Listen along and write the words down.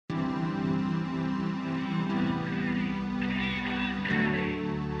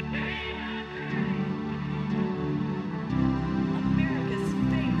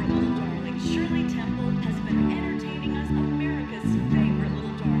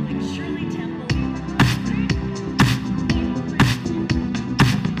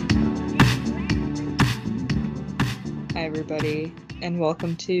everybody, and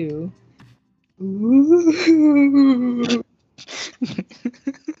welcome to. Ooh.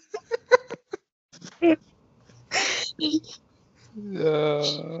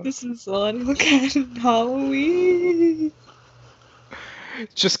 This is Millennial Cat Halloween.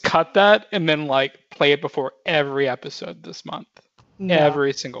 Just cut that and then play it before every episode this month. No,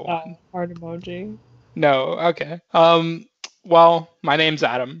 Every single one. heart emoji. No, okay. Well, my name's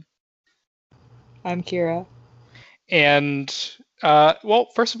Adam. I'm Kira. And well,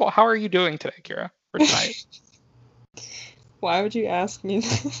 first of all, how are you doing today, Kira? Or tonight? Why would you ask me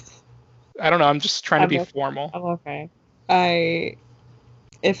this? I don't know, I'm just trying to be formal. I'm okay.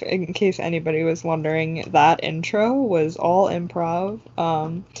 If in case anybody was wondering, that intro was all improv.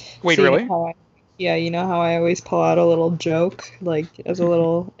 Wait, so really? You know how I always pull out a little joke, as a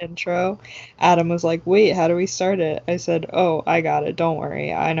little intro? Adam was like, wait, how do we start it? I said, oh, I got it, don't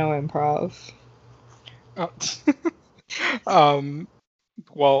worry, I know improv. Oh.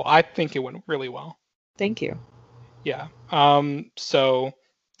 Well, I think it went really well. Thank you. Yeah. So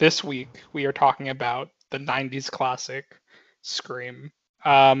this week we are talking about the 90s classic, Scream.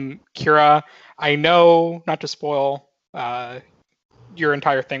 Kira, I know not to spoil your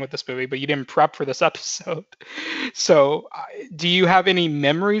entire thing with this movie, but you didn't prep for this episode. So, do you have any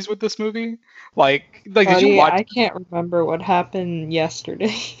memories with this movie? Did you watch? I can't remember what happened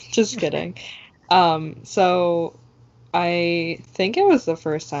yesterday. Just kidding. So I think it was the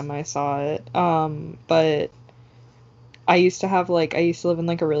first time I saw it. But I used to live in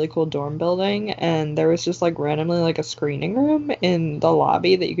a really cool dorm building, and there was just randomly a screening room in the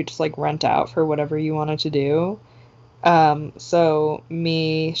lobby that you could just rent out for whatever you wanted to do. So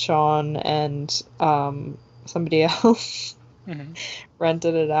me, Sean, and somebody else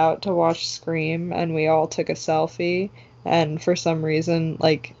rented it out to watch Scream, and we all took a selfie, and for some reason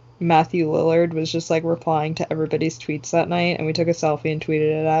Matthew Lillard was just replying to everybody's tweets that night, and we took a selfie and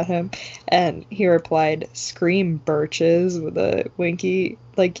tweeted it at him, and he replied, "Scream birches," with a winky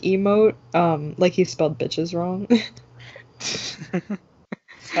emote, he spelled bitches wrong.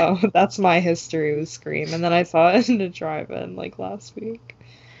 So that's my history with Scream, and then I saw it in a drive-in last week.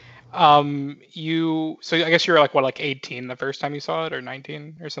 So I guess you were 18 the first time you saw it, or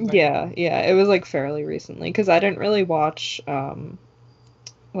 19 or something? Yeah, it was fairly recently, because I didn't really watch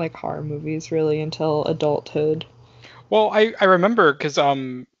horror movies really until adulthood. Well, I remember because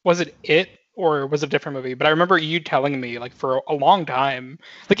was it or was it a different movie? But I remember you telling me for a long time,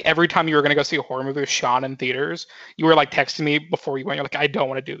 every time you were gonna go see a horror movie with Sean in theaters, you were texting me before you went. You're like, I don't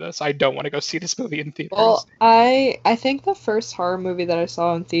want to do this. I don't want to go see this movie in theaters. Well, I think the first horror movie that I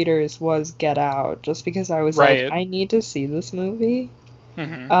saw in theaters was Get Out, just because I was I need to see this movie.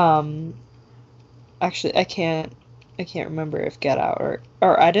 Mm-hmm. Actually, I can't remember if Get Out or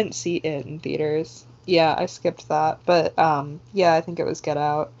I didn't see it in theaters. Yeah, I skipped that. But yeah, I think it was Get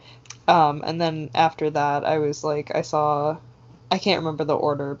Out. And then after that, I was I can't remember the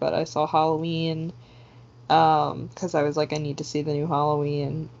order, but I saw Halloween. Because I was I need to see the new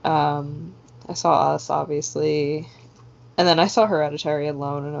Halloween. I saw Us, obviously. And then I saw Hereditary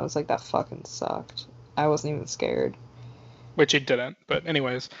alone, and I was like, that fucking sucked. I wasn't even scared. Which it didn't, but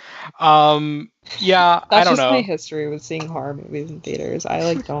anyways. Yeah, I don't know. That's just my history with seeing horror movies in theaters.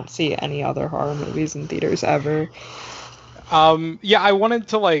 I don't see any other horror movies in theaters ever. Yeah, I wanted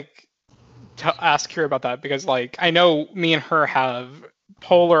to ask her about that because I know me and her have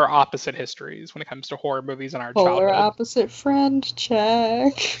polar opposite histories when it comes to horror movies in our childhood. Polar opposite friend,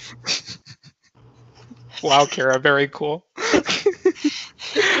 check. Wow, Kara, very cool.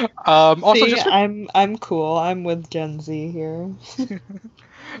 Also, see, I'm cool. I'm with Gen Z here.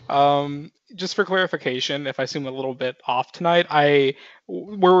 Just for clarification, if I seem a little bit off tonight,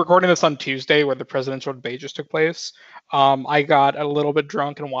 we're recording this on Tuesday where the presidential debate just took place. I got a little bit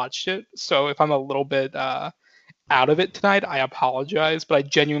drunk and watched it, so if I'm a little bit out of it tonight, I apologize, but I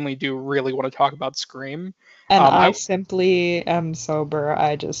genuinely do really want to talk about Scream. And I simply am sober.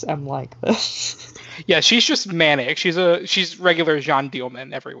 I just am like this. Yeah, she's just manic. She's regular Jean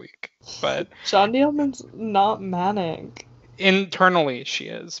Dielman every week. But Jean Dielman's not manic. Internally she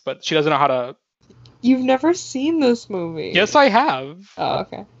is, but she doesn't know how to. You've never seen this movie. Yes, I have. Oh,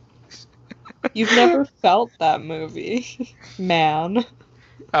 okay. You've never felt that movie, man.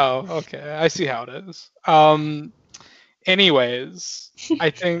 Oh, okay. I see how it is. Anyways,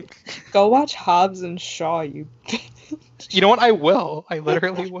 I think go watch Hobbs and Shaw, you bitch. You know what? I will. I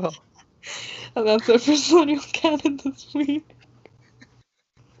literally will. And that's it for Millennial Canon this week.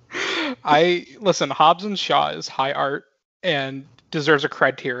 Listen, Hobbs and Shaw is high art, and deserves a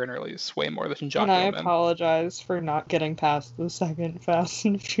Criterion release way more than John And I Gilman. apologize for not getting past the second Fast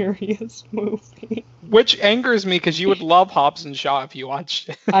and Furious movie. Which angers me because you would love Hobbs and Shaw if you watched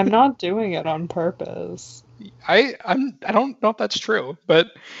it. I'm not doing it on purpose. I don't know if that's true, but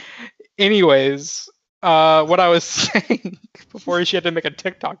anyways, what I was saying before she had to make a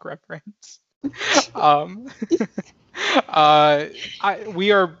TikTok reference. Um,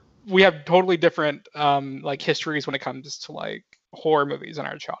 we have totally different like histories when it comes to like horror movies in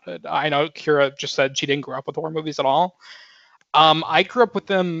our childhood. I know Kira just said she didn't grow up with horror movies at all. I grew up with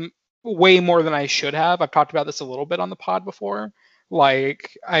them way more than I should have. I've talked about this a little bit on the pod before.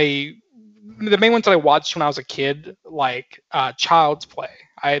 Like the main ones that I watched when I was a kid, like Child's Play.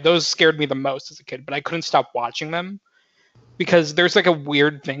 Those scared me the most as a kid, but I couldn't stop watching them because there's like a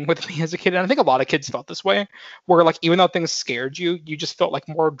weird thing with me as a kid, and I think a lot of kids felt this way, where like even though things scared you, you just felt like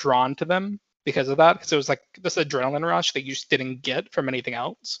more drawn to them because of that, because it was like this adrenaline rush that you just didn't get from anything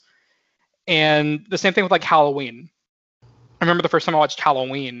else. And the same thing with like Halloween. I remember the first time I watched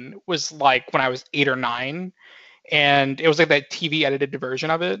Halloween was like when I was 8 or 9, and it was like that TV edited version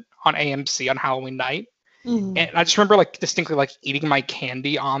of it on AMC on Halloween night. Mm. And I just remember like distinctly like eating my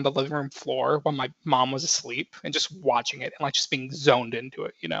candy on the living room floor when my mom was asleep and just watching it and like just being zoned into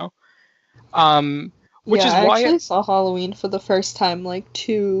it, you know? Which Yeah, is I why actually saw Halloween for the first time like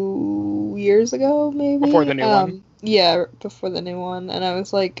 2 years ago, before maybe. the new one. Yeah, before the new one, and I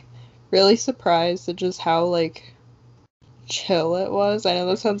was like really surprised at just how like chill it was. I know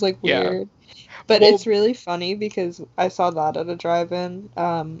that sounds like Yeah. weird, but Well, it's really funny because I saw that at a drive-in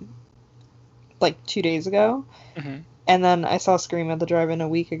like 2 days ago, mhm. and then I saw Scream at the drive-in a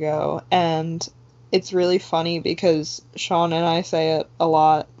week ago, and it's really funny because Sean and I say it a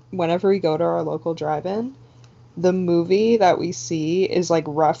lot whenever we go to our local drive-in. The movie that we see is like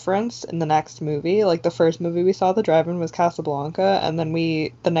referenced in the next movie. Like the first movie we saw at the drive-in was Casablanca, and then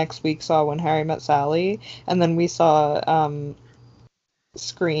we the next week saw When Harry Met Sally, and then we saw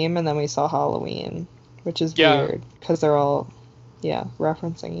Scream, and then we saw Halloween, which is Yeah. weird because they're all yeah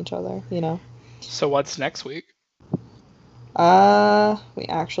referencing each other, you know. So what's next week? We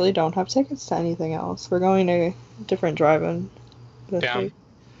actually don't have tickets to anything else. We're going to a different drive-in this week. Damn.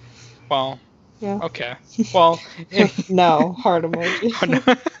 Well, Yeah. okay. Well, No, heart oh, no.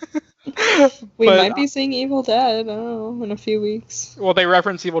 emoji. We But might be seeing Evil Dead, I don't know, in a few weeks. well, they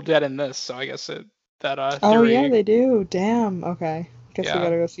reference Evil Dead in this, so I guess that Oh yeah, theory, they do. Damn. Okay. Guess we yeah.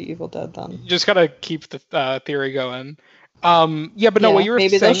 gotta go see Evil Dead then. You just gotta keep the theory going. Yeah, but no, what Yeah, you were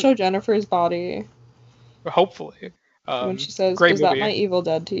maybe they'll saying, show Jennifer's body hopefully. when she says, Great "Is that my movie. Evil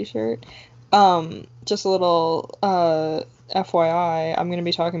Dead t-shirt?" Just a little FYI, I'm gonna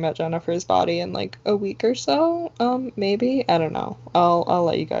be talking about Jennifer's body in like a week or so. Maybe. I don't know. I'll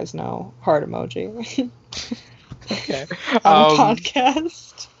let you guys know. Heart emoji. Okay. On a Um,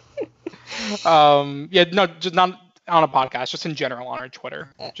 podcast. yeah, no, just not on a podcast, just in general on our Twitter.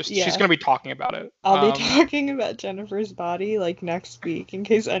 Just she's Yeah. gonna be talking about it. I'll be talking about Jennifer's body like next week in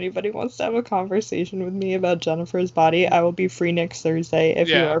case anybody wants to have a conversation with me about Jennifer's body. I will be free next Thursday. If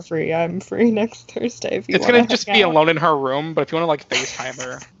you Yeah. are free, I'm free next Thursday if you It's want gonna to just hang be out. alone in her room, but if you want to like FaceTime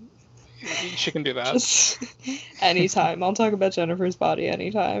her, she can do that. Just anytime. I'll talk about Jennifer's body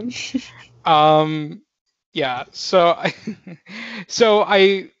anytime. Yeah. So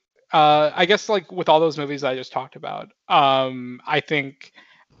I guess like with all those movies I just talked about, I think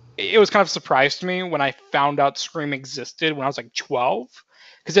it was kind of a surprise to me when I found out Scream existed when I was like 12,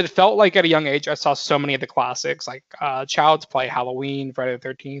 because it felt like at a young age I saw so many of the classics like Child's Play, Halloween, Friday the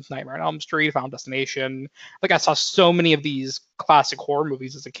 13th, Nightmare on Elm Street, Final Destination. Like I saw so many of these classic horror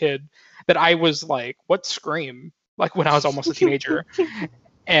movies as a kid that I was like, "What's Scream?" Like when I was almost a teenager,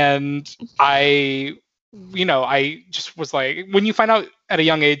 and I just was like, when you find out at a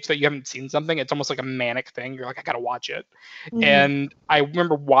young age that you haven't seen something, it's almost like a manic thing. You're like, I gotta watch it. Mhm. And I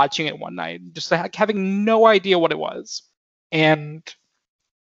remember watching it one night, just like having no idea what it was. And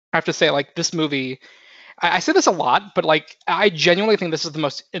I have to say, like, this movie, I say this a lot, but like, I genuinely think this is the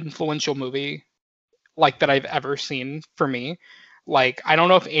most influential movie like that I've ever seen for me. Like, I don't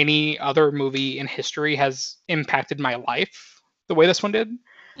know if any other movie in history has impacted my life the way this one did,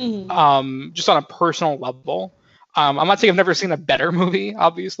 Mhm. just on a personal level. I'm not saying I've never seen a better movie,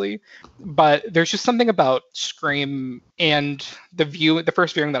 obviously, but there's just something about Scream and the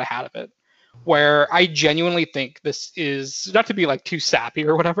first viewing that I had of it, where I genuinely think this is not to be like too sappy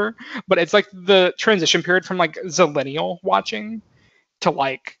or whatever, but it's like the transition period from like zillennial watching to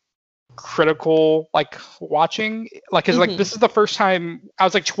like critical like watching. Like, cause like Mhm. this is the first time I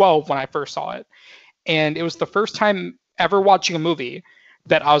was like 12 when I first saw it, and it was the first time ever watching a movie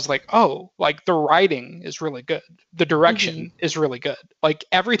that I was like, oh, like the writing is really good. The Mm-hmm. direction is really good. Like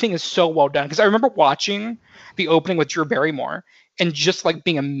everything is so well done. Because I remember watching the opening with Drew Barrymore and just like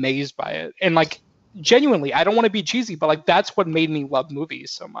being amazed by it. And like genuinely, I don't want to be cheesy, but like that's what made me love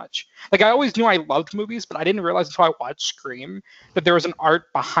movies so much. Like I always knew I loved movies, but I didn't realize until I watched Scream that there was an art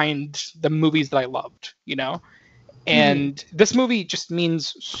behind the movies that I loved, you know? Mm-hmm. And this movie just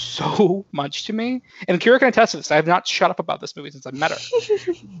means so much to me. And Kira can attest to this. I have not shut up about this movie since I met her.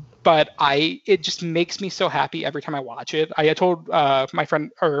 But it just makes me so happy every time I watch it. I told my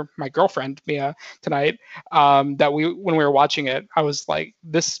friend or my girlfriend Mia tonight that when we were watching it, I was like,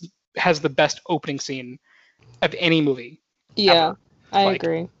 this has the best opening scene of any movie Yeah, ever. I Like,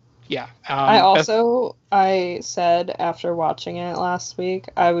 agree. yeah, best. I said after watching it last week,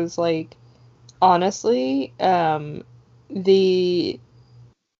 I was like, honestly, the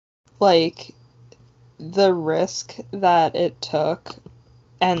like the risk that it took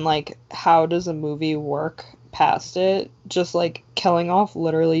and like how does a movie work past it, just like killing off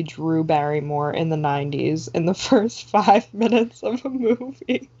literally Drew Barrymore in the 90s in the first 5 minutes of a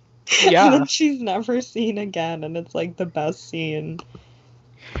movie. And Yeah. then she's never seen again, and it's like the best scene.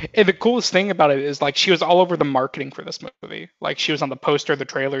 And the coolest thing about it is like she was all over the marketing for this movie. Like she was on the poster, the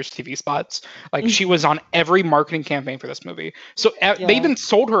trailers, TV spots. Like she was on every marketing campaign for this movie. So they Yeah, even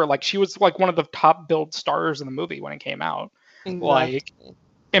sold her like she was like one of the top billed stars in the movie when it came out. Like, exactly.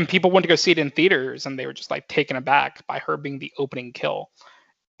 and people went to go see it in theaters and they were just like taken aback by her being the opening kill.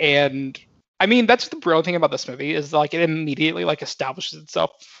 And I mean, that's the brilliant thing about this movie is like it immediately like establishes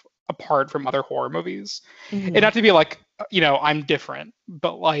itself apart from other horror movies. And Hmm. not to be like, I'm different,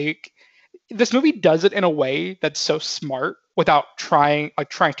 but like this movie does it in a way that's so smart without trying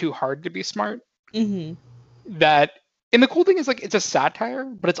too hard to be smart. Hmm. That and the cool thing is like it's a satire,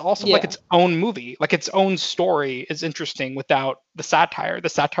 but it's also like Yeah. its own movie. Like its own story is interesting without the satire. The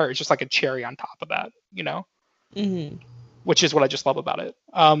satire is just like a cherry on top of that, Hmm. which is what I just love about it.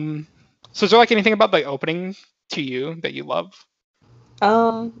 So is there like anything about the opening to you that you love?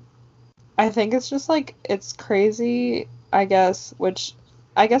 Um, I think it's just like it's crazy, I guess, which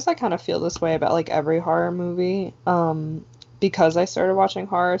I guess I kind of feel this way about like every horror movie, because I started watching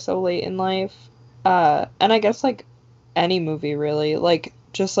horror so late in life. And I guess like any movie really, like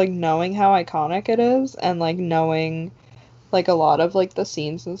just like knowing how iconic it is and like knowing like a lot of like the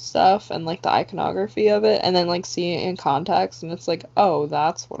scenes and stuff and like the iconography of it and then like seeing it in context and it's like, oh,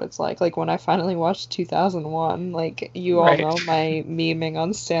 that's what it's like when I finally watched 2001, like you all Right. know my memeing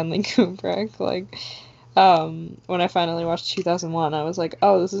on Stanley Kubrick, like when I finally watched 2001 I was like,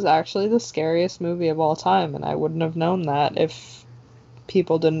 oh, this is actually the scariest movie of all time, and I wouldn't have known that if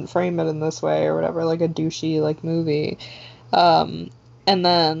people didn't frame it in this way or whatever, like a douchey like movie. And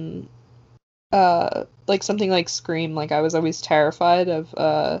then like something like Scream, like I was always terrified of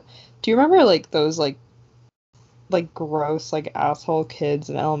do you remember like those like gross like asshole kids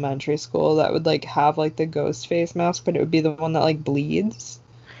in elementary school that would like have like the ghost face mask, but it would be the one that like bleeds?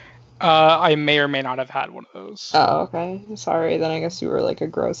 I may or may not have had one of those. Oh, okay. Sorry, then I guess you were like a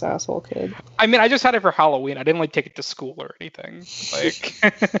gross asshole kid. I mean, I just had it for Halloween. I didn't like take it to school or anything.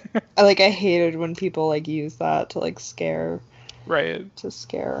 Like, I hated when people like use that to like right.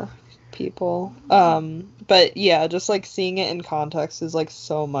 scare people. But yeah, just like seeing it in context is like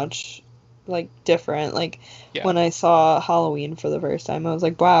so much like different. Like Yeah. when I saw Halloween for the first time, I was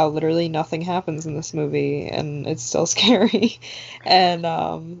like, wow, literally nothing happens in this movie and it's still scary. And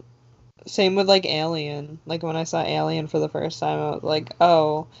same with like Alien. Like when I saw Alien for the first time, I was like,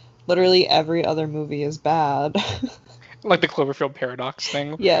 oh, literally every other movie is bad. Like the Cloverfield paradox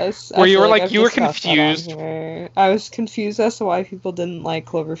thing, Yes, I where you feel were like like, I've you were discussed that on confused. here. I was confused as to why people didn't like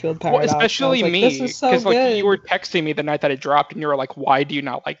Cloverfield Well, Paradox, and I was especially like, this me, is so because like you were good. texting me the night that it dropped, and you were like, "Why do you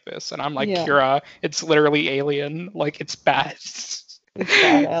not like this?" And I'm like, Yeah, "Kira, it's literally Alien. Like it's bad." it's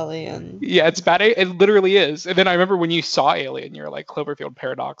bad Alien. Yeah, it's bad. It literally is. And then I remember when you saw Alien, you're like, Cloverfield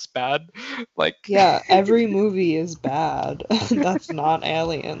paradox bad. Like, Yeah, every movie is bad. That's not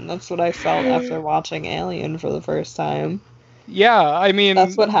Alien. That's what I felt after watching Alien for the first time. yeah, I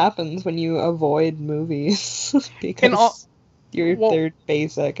That's what mean, happens when you avoid movies and all, because well, they're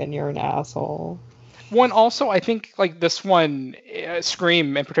basic and you're an asshole. one also, I think like this one,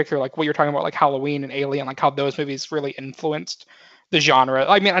 Scream in particular, like what you're talking about, like Halloween and Alien, like how those movies really influenced the genre.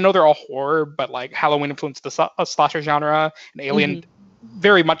 I mean, I know they're all horror, but like Halloween influenced the slasher genre, and Alien Hmm.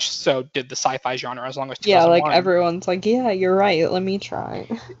 very much so did the sci-fi genre as long as Yeah, like 2001. everyone's like, yeah, you're right. Let me try.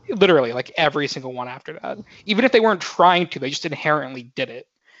 Literally, like every single one after that. Even if they weren't trying to, they just inherently did it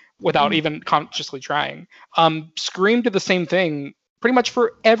without Mhm. even consciously trying. Scream did the same thing pretty much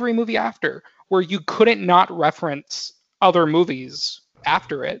for every movie after, where you couldn't not reference other movies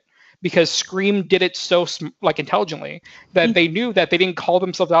after it because Scream did it so like intelligently that they knew that they didn't call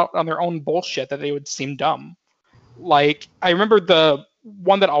themselves out on their own bullshit that they would seem dumb. Like I remember the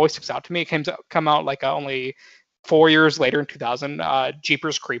one that always sticks out to me. It come out like only 4 years later in 2000.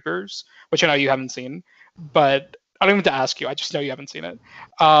 Jeepers Creepers, which I know you haven't seen, but I don't even have to ask you. I just know you haven't seen it.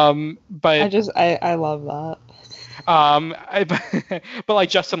 But I love that. but like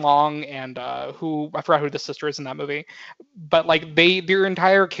Justin Long and who I forgot who the sister is in that movie, but like their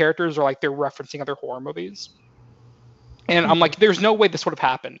entire characters are like they're referencing other horror movies, and I'm like, there's no way this would have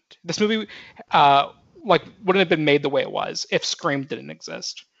happened. This movie, like, wouldn't have been made the way it was if Scream didn't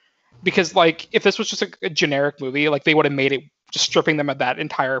exist. Because like if this was just a generic movie, like they would have made it just stripping them of that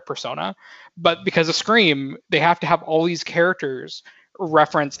entire persona. But because of Scream, they have to have all these characters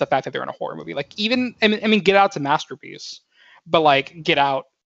reference the fact that they're in a horror movie. Like even I mean Get Out's a masterpiece, but like Get Out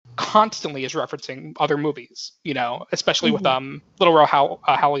constantly is referencing other movies, you know, especially with Little Ro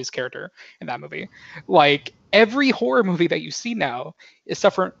Howley's character in that movie. Like every horror movie that you see now is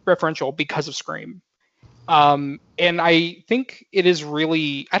self-referential because of Scream. And I think it is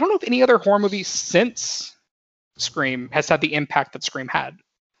really, I don't know if any other horror movie since Scream has had the impact that Scream had.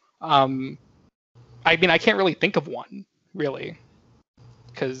 I mean, I can't really think of one, really,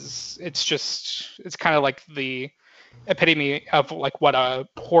 because it's kind of like the epitome of like what a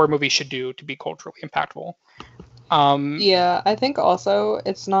horror movie should do to be culturally impactful. Yeah, I think also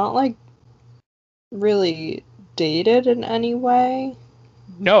it's not like really dated in any way.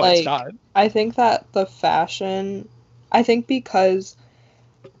 No, like, it's not. I think that the fashion, I think because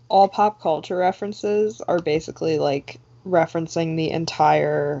all pop culture references are basically like referencing the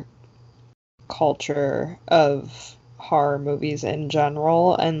entire culture of horror movies in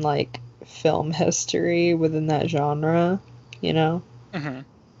general and like film history within that genre, you know? Mm-hmm.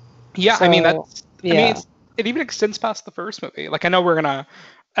 Yeah, So, I mean that's. yeah. I mean, it even extends past the first movie. Like I know we're gonna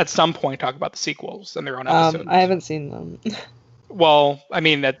at some point talk about the sequels and their own episodes. I haven't seen them. Well, I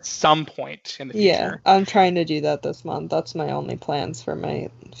mean, at some point in the future. Yeah, I'm trying to do that this month. That's my only plans for my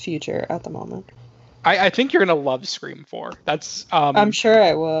future at the moment. I think you're gonna love Scream 4. That's I'm sure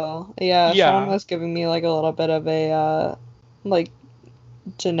I will. Yeah, Yeah. Sean was giving me like a little bit of a like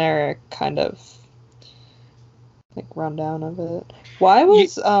generic kind of like rundown of it. Why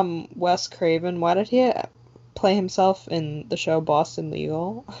was Wes Craven? Why did he play himself in the show Boston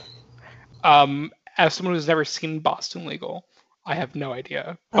Legal? As someone who's never seen Boston Legal, I have no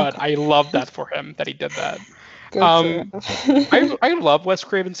idea, but I love that for him that he did that. I love Wes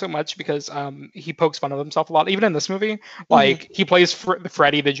Craven so much because he pokes fun of himself a lot, even in this movie. Like he plays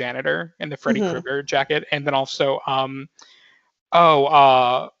Freddy the janitor in the Freddy Krueger jacket, and then also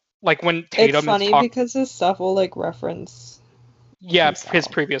like when Tatum it's funny because his stuff will like reference his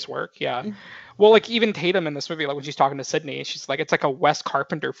previous work. Well, like even Tatum in this movie, like when she's talking to Sydney, she's like, it's like a Wes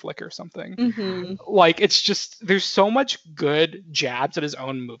Carpenter flick or something. Like it's just there's so much good jabs at his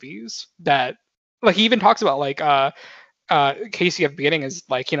own movies that like he even talks about like Casey at the beginning is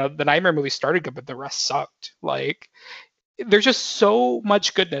like, you know, the Nightmare movie started good, but the rest sucked. Like there's just so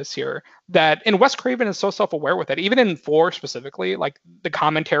much goodness here that, and Wes Craven is so self-aware with it. Even in 4 specifically, like the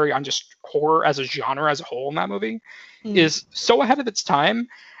commentary on just horror as a genre as a whole in that movie is so ahead of its time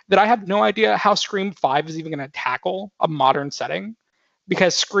that I have no idea how Scream 5 is even going to tackle a modern setting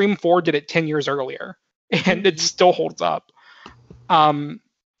because Scream 4 did it 10 years earlier and it still holds up.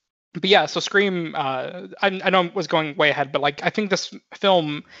 But yeah, so Scream, I know I was going way ahead, but like I think this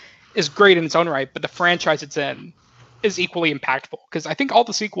film is great in its own right, but the franchise it's in is equally impactful because I think all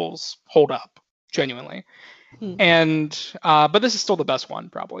the sequels hold up genuinely, and but this is still the best one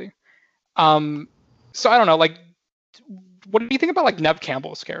probably. So I don't know, like, what do you think about like Neve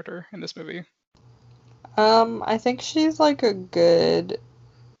Campbell's character in this movie? I think she's like a good.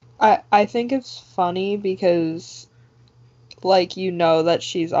 I think it's funny because like you know that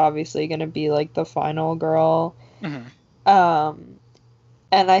she's obviously gonna be like the final girl. And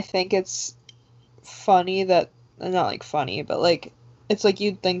I think it's funny that not like funny, but like it's like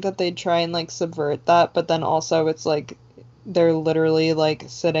you'd think that they'd try and like subvert that, but then also it's like they're literally like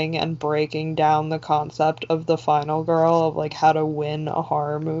sitting and breaking down the concept of the final girl of like how to win a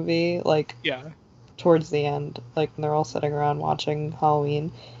horror movie, like towards the end, like when they're all sitting around watching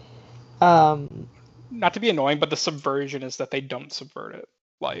Halloween. Not to be annoying, but the subversion is that they don't subvert it.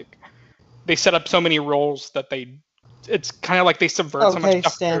 Like they set up so many roles that it's kind of like they subvert so much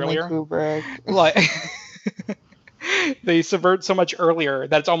stuff Stanley earlier. Kubrick. Like they subvert so much earlier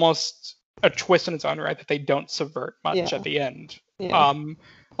that it's almost a twist in its own right that they don't subvert much at the end. Which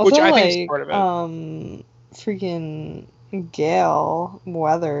Also, I like, think is part of it. Freaking Gail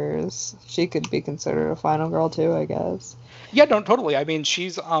Weathers, she could be considered a final girl too, I guess. Yeah, no, totally. I mean,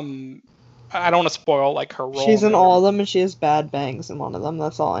 she's I don't want to spoil like her role She's in in the other. all of them, and she has bad bangs in one of them.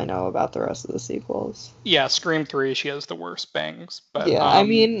 That's all I know about the rest of the sequels. Yeah, Scream 3, she has the worst bangs, but Yeah, I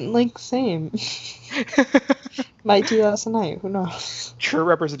mean, like, same. Might do that tonight, who knows? true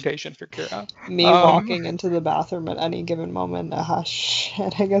representation for Kira. Me Um, walking into the bathroom at any given moment, ah,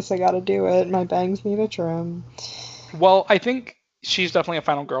 shit, I guess I gotta do it. My bangs need a trim. well, I think she's definitely a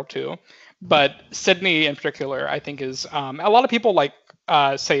final girl too, but Sydney in particular, I think is a lot of people like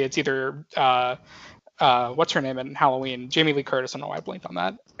say it's either what's her name in Halloween, Jamie Lee Curtis. I don't know why I blinked on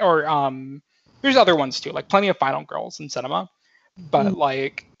that, or there's other ones too, like plenty of final girls in cinema. But Mm,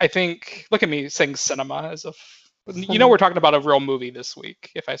 like, I think, look at me saying cinema as if we're cinema. talking about a real movie this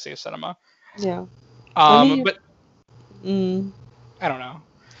week. If I say cinema, Yeah. I mean, but mm, I don't know.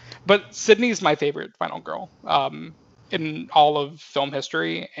 But Sydney's my favorite final girl in all of film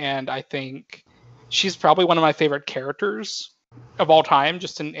history, and I think she's probably one of my favorite characters of all time,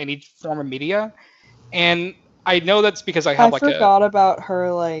 just in any form of media. And I know that's because I I have like a forgot about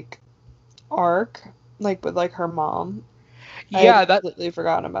her, like, arc, like, with, like, her mom. I had yeah that completely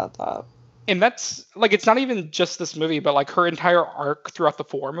forgotten about that. and that's like it's not even just this movie, but like her entire arc throughout the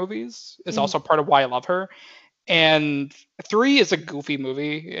four movies is Mm, also part of why I love her. And three is a goofy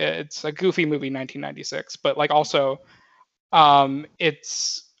movie. It's a goofy movie, 1996, but like also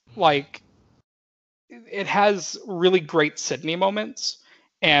it's like it has really great Sydney moments.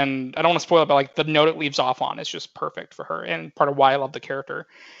 And I don't want to spoil it, but like the note it leaves off on is just perfect for her and part of why I love the character.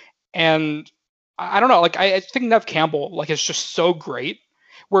 And I don't know, like I think Nev Campbell like is just so great,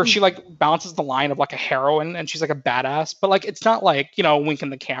 where mm, she like bounces the line of like a heroine and she's like a badass, but like it's not like winking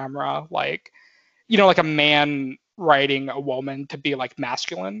the camera like like a man writing a woman to be like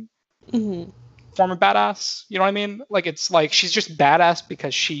masculine mhm. form of badass. You know what I mean? Like it's like she's just badass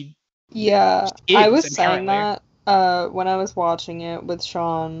because she Yeah, I is was saying inherently. that when I was watching it with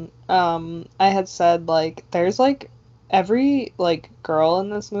Sean. I had said like there's like every like girl in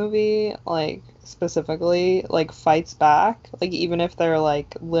this movie like specifically like fights back like even if they're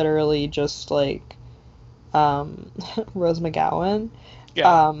like literally just like Rose McGowan.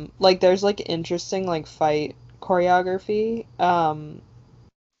 Yeah. Like there's like interesting like fight choreography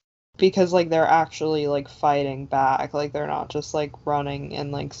because like they're actually like fighting back like they're not just like running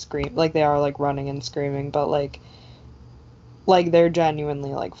and like scream like they are like running and screaming but like they're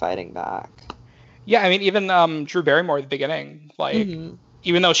genuinely like fighting back. Yeah, I mean, even Drew Barrymore at the beginning, like, Hmm.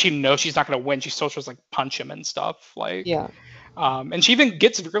 even though she knows she's not going to win, she still tries to like punch him and stuff. Like, Yeah. and she even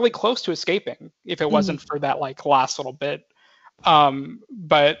gets really close to escaping if it Hmm. wasn't for that like last little bit.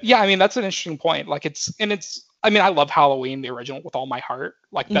 But yeah, I mean, that's an interesting point. Like, I mean, I love Halloween, the original, with all my heart.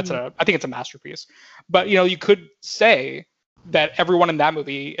 Like, Hmm. I think it's a masterpiece. But you could say that everyone in that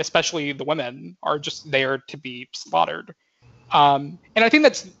movie, especially the women, are just there to be slaughtered. And I think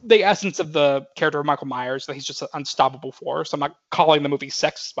that's the essence of the character of Michael Myers, that he's just an unstoppable force. I'm not calling the movie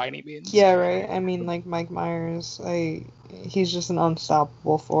sexist by any means. Yeah, right. I mean like Mike Myers, he's just an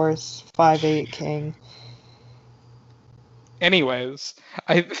unstoppable force, 5'8" king. Anyways,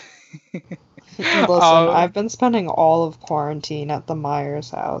 I Listen, uh, I've been spending all of quarantine at the Myers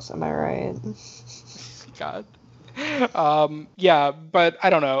house, am I right? God. Yeah, but I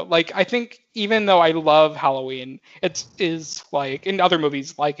don't know. Like, I think even though I love Halloween, it is like in other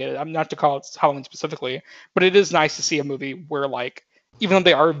movies like it. I'm not to call it Halloween specifically, but it is nice to see a movie where like even though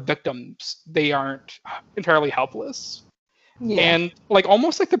they are victims, they aren't entirely helpless. Yeah. And like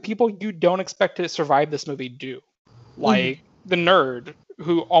almost like the people you don't expect to survive this movie do. Hmm. Like the nerd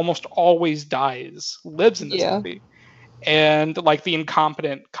who almost always dies lives in this Yeah. movie, and like the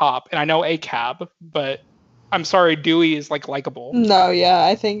incompetent cop. And I know a cab, but I'm sorry, Dewey is like likable. No, yeah,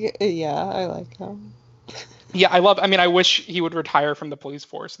 I think yeah, I like him. Yeah, I mean, I wish he would retire from the police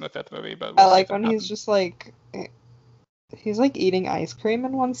force in the fifth movie, but I we'll see if like that when he's happens. just like he's like eating ice cream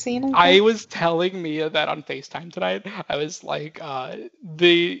in one scene, I I think. was telling Mia that on FaceTime tonight. I was like,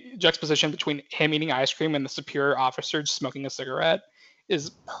 the juxtaposition between him eating ice cream and the superior officer just smoking a cigarette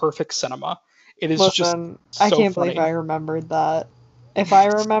is perfect cinema. It is just Listen, I so can't believe I funny. remembered that. If I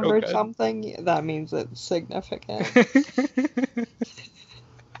So remembered good. something, that means it's significant.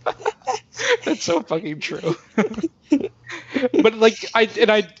 That's so fucking true. But like I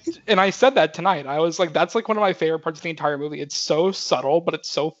said that tonight. I was like, that's like one of my favorite parts of the entire movie. It's so subtle, but it's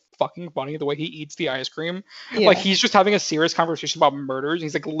so fucking funny the way he eats the ice cream. Like Yeah. he's just having a serious conversation about murders.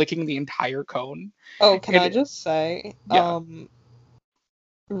 He's like licking the entire cone. Oh, can And I just say, yeah.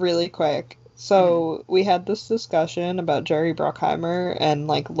 really quick. Mhm. So we had this discussion about Jerry Bruckheimer and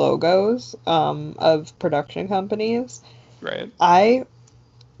like logos of production companies. Right. I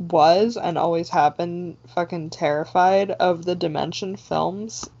was and always have been fucking terrified of the Dimension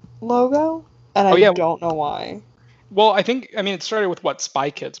Films logo, and Oh I yeah. don't know why. Well, I mean, it started with what, Spy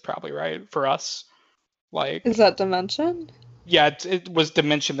Kids, probably, right? For us, Is like, that Dimension? yeah, it was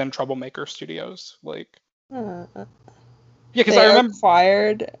Dimension then Troublemaker Studios, like, Uh, yeah, because I they remember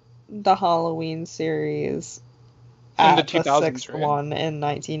acquired the Halloween series in the at the 2000s, sixth right? one in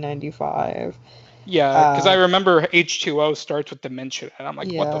 1995. Yeah, because I Um, remember H2O starts with Dimension, and I'm like,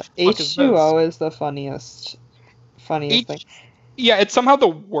 what the yeah, fuck is this? H2O is the funniest thing. H, yeah, it's somehow the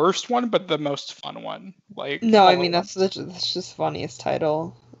worst one, but the most fun one, like No, I all mean at once. that's just funniest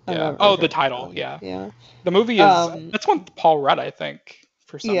title I've Yeah. ever Oh, the heard. title. Yeah. Yeah. The movie is Um, that's one with Paul Rudd, I think,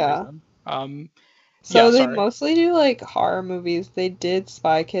 for some yeah. reason. Yeah. So they Sorry. mostly do like horror movies. They did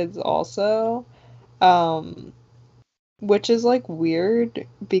Spy Kids also, um, which is like weird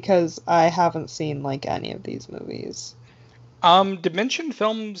because I haven't seen like any of these movies. Dimension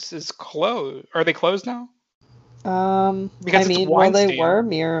Films is closed. Are they closed now? I Because it's mean, well, they were Weinstein.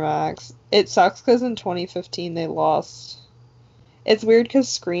 Miramax. It sucks because in 2015 they lost. It's weird because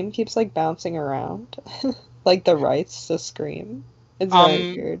Scream keeps like bouncing around, like the rights to Scream. It's very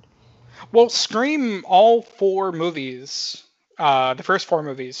Um, weird. well, Scream, all four movies, the first four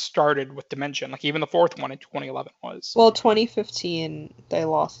movies started with Dimension. Like even the fourth one in 2011 was. Well, 2015 they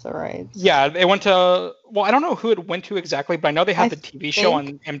lost the rights. Yeah, it went to. Well, I don't know who it went to exactly, but I know they I had the TV show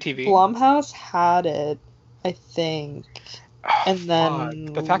think on MTV. Blumhouse had it, I think, Oh, and fuck.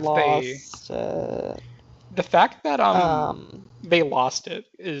 then lost it. The fact that Um, they lost it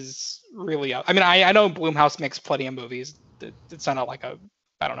is really. I mean, I know Bloomhouse makes plenty of movies. It's not like a,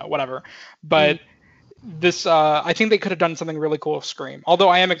 I don't know, whatever. mm, But this, I think they could have done something really cool with Scream. Although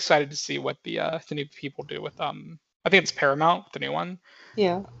I am excited to see what the new people do with I think it's Paramount, the new one.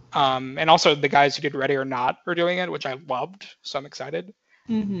 yeah. And also the guys who did Ready or Not are doing it, which I loved, so I'm excited.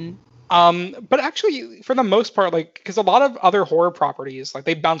 Mm-hmm. But actually, for the most part, like, because a lot of other horror properties, like,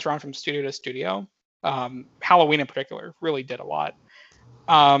 they bounce around from studio to studio. Halloween in particular really did a lot.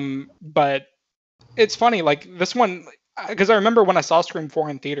 But it's funny, like this one, because I remember when I saw Scream 4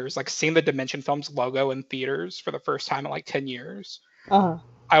 in theaters, like seeing the Dimension Films logo in theaters for the first time in like 10 years, Uh-huh.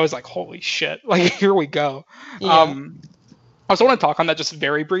 I was like, holy shit, like here we go. Yeah. Um, I also want to talk on that just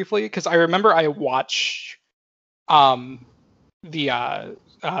very briefly because I remember I watched um, the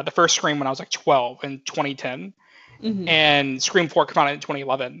first Scream when I was like 12 in 2010, Mm-hmm. and Scream 4 came out in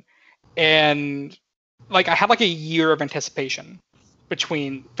 2011, and like I had like a year of anticipation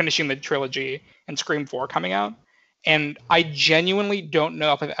between finishing the trilogy and Scream 4 coming out, and I genuinely don't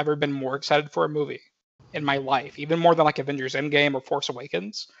know if I've ever been more excited for a movie in my life, even more than like Avengers Endgame or Force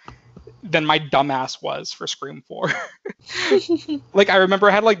Awakens, than my dumbass was for Scream 4. Like I remember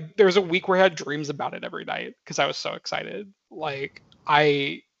I had like there was a week where I had dreams about it every night because I was so excited. Like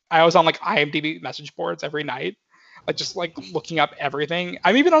I was on like IMDb message boards every night, like just like looking up everything.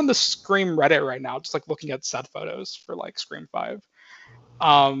 I'm even on the Scream Reddit right now, just like looking at set photos for like Scream 5.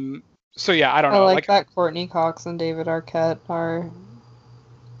 Um so yeah, I don't I know. like Like that Courtney Cox and David Arquette are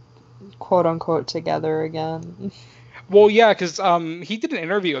quote unquote together again. well yeah, because he did an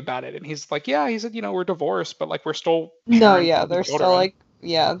interview about it and he's like, yeah, he said, we're divorced, but like we're still No, parents yeah, of the they're still children. like,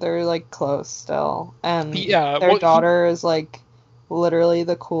 yeah, they're like close still. And Yeah, their well he daughter is like literally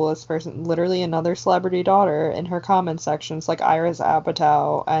the coolest person, literally another celebrity daughter in her comment sections, like Iris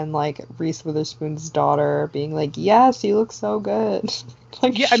Apatow and like Reese Witherspoon's daughter being like, yes, you look so good.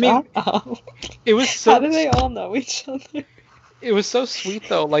 Like, yeah, I mean shut up. it was How so do they all know each other? it was so sweet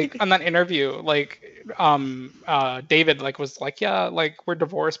though, like on that interview, like David like was like, yeah, like we're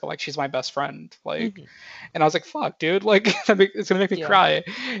divorced, but like she's my best friend, like, Hmm. and I was like, fuck dude, like it's gonna make me Yeah. cry.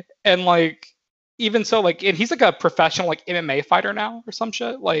 And like even so, like, and he's like a professional like MMA fighter now or some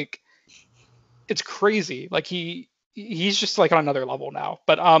shit, like it's crazy, like he's just like on another level now.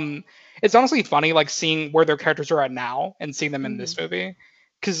 But it's honestly funny like seeing where their characters are at now and seeing them in Hmm. this movie,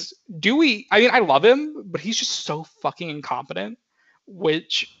 because Dewey, I mean, I love him, but he's just so fucking incompetent,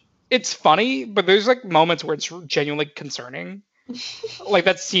 which it's funny, but there's like moments where it's genuinely concerning. Like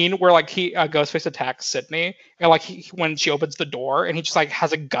that scene where like he Ghostface attacks Sydney, and like when she opens the door and he just like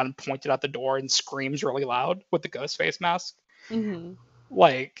has a gun pointed at the door and screams really loud with the Ghostface mask. Hmm.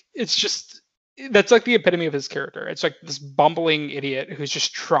 Like it's just that's like the epitome of his character. It's like this bumbling idiot who's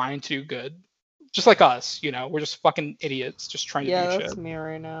just trying to do good, just like us. We're just fucking idiots just trying to Yeah, do shit. that's me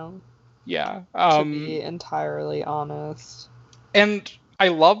right now, Yeah. to be entirely honest. And I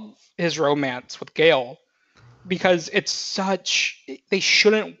love his romance with Gail because it's such they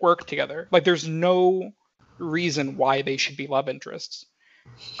shouldn't work together. Like there's no reason why they should be love interests.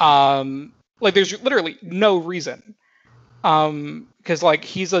 Like there's literally no reason. Because like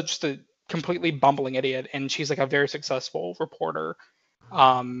he's just a completely bumbling idiot, and she's like a very successful reporter,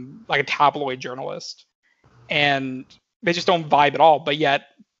 like a tabloid journalist, and they just don't vibe at all. But yet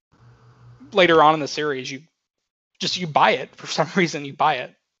later on in the series, you buy it for some reason. You buy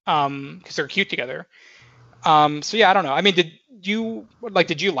it because they're cute together. So yeah, I don't know. I mean, did you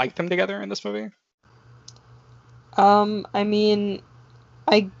like them together in this movie? I mean,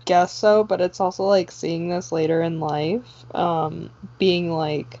 I guess so, but it's also like seeing this later in life, being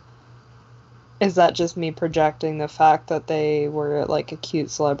like, is that just me projecting the fact that they were like a cute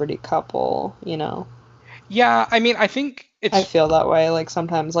celebrity couple, you know? Yeah, I mean, I think I it's feel that way, like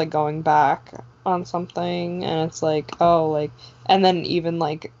sometimes like going back on something and it's like, oh, like, and then even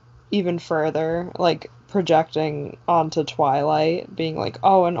like, even further, like projecting onto Twilight, being like,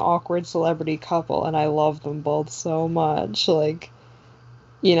 oh, an awkward celebrity couple, and I love them both so much, like,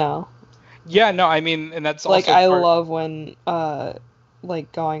 you know? yeah, no, I mean, and that's Like also I part. love when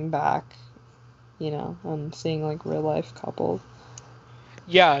like going back, you know, and seeing like real life couples.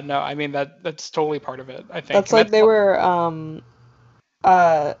 Yeah, no, I mean that's totally part of it, I think, That's and like that's they were on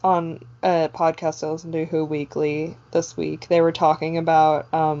a podcast I listened to, Who Weekly, this week. They were talking about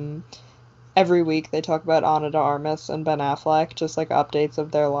every week they talk about Ana de Armas and Ben Affleck, just like updates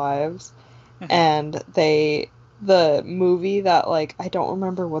of their lives. Mhm. And the movie that, like, I don't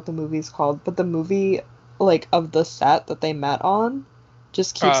remember what the movie's called, but the movie like of the set that they met on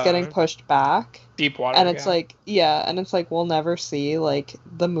just keeps getting uh pushed back. Deep And Water, it's yeah. like, yeah, and it's like we'll never see like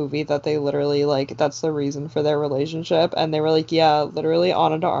the movie that they literally like that's the reason for their relationship. And they were like, yeah, literally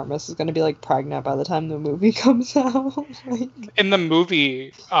Ana de Armas is gonna be like pregnant by the time the movie comes out. Like, In the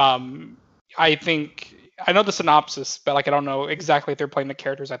movie, I think I know the synopsis, but like I don't know exactly if they're playing the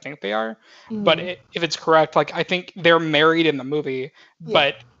characters I think they are. But mm, if it's correct, like I think they're married in the movie, yeah.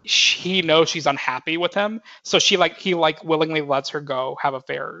 but he knows she's unhappy with him, so he like willingly lets her go have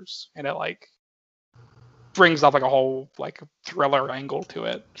affairs, and it like brings up like a whole like thriller angle to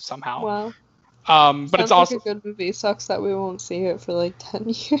it somehow. Well, But it's sounds like a also good movie. Sucks that we won't see it for like 10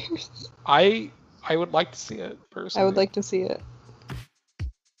 years. I I would like to see it I would personally. like to see it.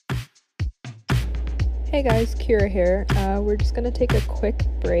 Hey guys, Kira here. We're just going to take a quick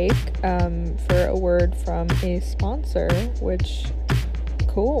break for a word from a sponsor, which,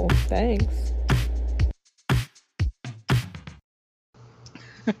 cool, thanks.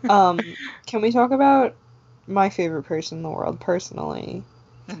 Um, can we talk about my favorite person in the world personally?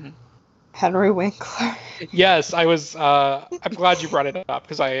 Mhm. Henry Winkler. Yes, I was. I'm glad you brought it up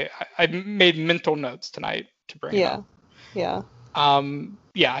because I made mental notes tonight to bring it Yeah, up. yeah.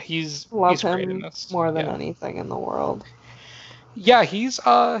 Yeah, Love he's great in him this. more than Yeah, anything in the world. yeah, he's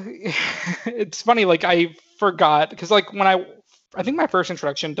it's funny. Like I forgot because like I think my first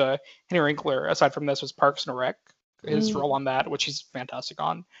introduction to Henry Winkler aside from this was Parks and Rec, his Mm, role on that, which he's fantastic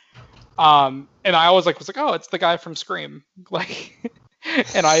on. And I always like was like, oh, it's the guy from Scream, like,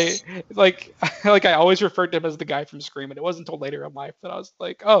 and I like like I always referred to him as the guy from Scream, and it wasn't until later in life that I was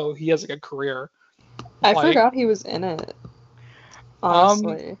like, oh, he has like a career. I Like, forgot he was in it, um,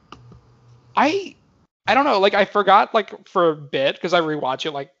 honestly. I I don't know, like I forgot like for a bit because I rewatch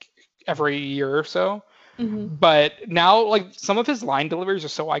it like every year or so, Hmm. but now like some of his line deliveries are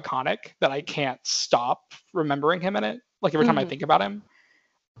so iconic that I can't stop remembering him in it. Like every time I Hmm. think about him.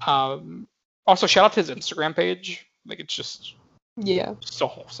 Um, Also shout out to his Instagram page. Like it's just Yeah. so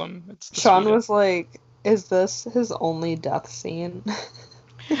wholesome. It's the Sean sweetest. was like, is this his only death scene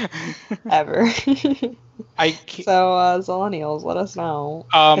ever? I can't, So, Zillennials, let us know.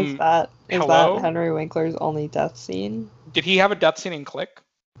 um Is that hello. Henry Winkler's only death scene? Did he have a death scene in Click?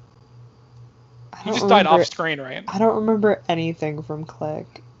 I He don't just died off remember. screen, right? I don't remember anything from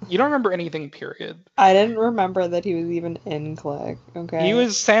Click. You don't remember anything, period. I didn't remember that he was even in Click. He Okay.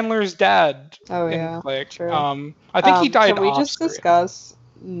 was Sandler's dad Oh in yeah, Click. true. I think he died Can we off just screen. discuss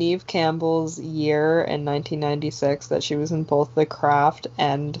Neve Campbell's year in 1996 that she was in both The Craft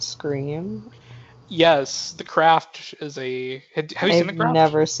and Scream? Yes, The Craft is have you seen The I've Craft?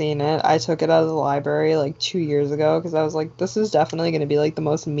 never seen it. I took it out of the library like 2 years ago because I was like, this is definitely going to be like the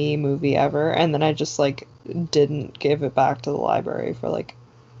most me movie ever. And then I just like didn't give it back to the library for like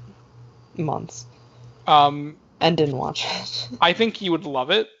months Um, and didn't watch it. I think you would love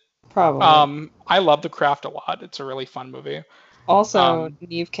it. Probably. I love The Craft a lot. It's a really fun movie. Also, Um,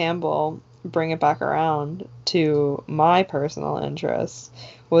 Neve Campbell, bring it back around to my personal interest,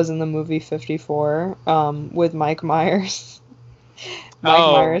 was in the movie 54 with Mike Myers. Mike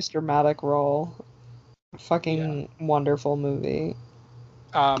oh, Myers' dramatic role. yeah. Fucking wonderful movie.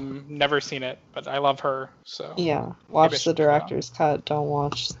 Never seen it, but I love her, so Yeah, maybe I watch the should check it out. director's cut. Don't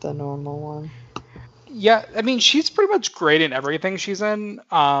watch the normal one. Yeah, I mean, she's pretty much great in everything she's in.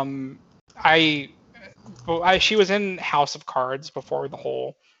 I, she was in House of Cards before the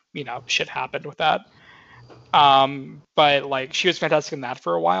whole, shit happened with that. But like she was fantastic in that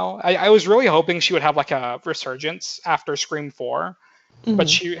for a while. I was really hoping she would have like a resurgence after Scream 4, but Hmm.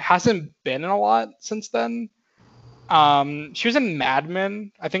 she hasn't been in a lot since then. She was in Mad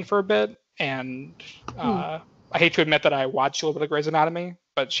Men, I think, for a bit, and Hmm. I hate to admit that I watched a little bit of Grey's Anatomy,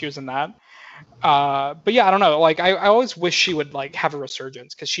 but she was in that. But yeah, I don't know. Like, I always wish she would like have a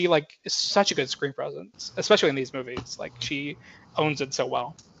resurgence because she like is such a good screen presence, especially in these movies. Like, she owns it so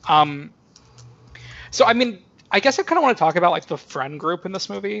well. So I mean, I guess I kind of want to talk about like the friend group in this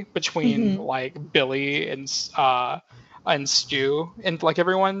movie between Hmm. like Billy and Stu and like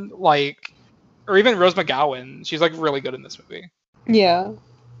everyone like or even Rose McGowan. She's like really good in this movie. Yeah.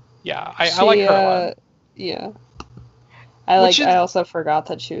 Yeah, I like She, her a lot. yeah. Which I is also forgot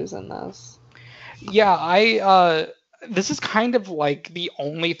that she was in this. yeah, this is kind of like the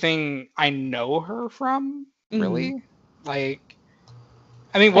only thing I know her from, Hmm. really. Like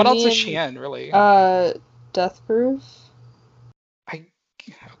I mean, I what else is she mean, in, really? uh, Death Proof, I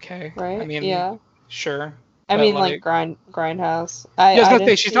okay. I right? mean, Yeah. sure. I But mean, like like Grindhouse. yeah, I was I gonna say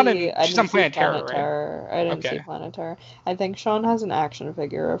didn't see she's on Planet Terror, Planet right? Terror. I didn't see Okay. Planet Terror. I think Sean has an action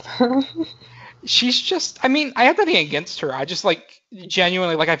figure of her. She's just I mean, I have nothing against her. I just like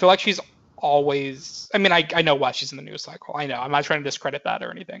genuinely like I feel like she's always I mean, I know why she's in the news cycle. I know. I'm not trying to discredit that or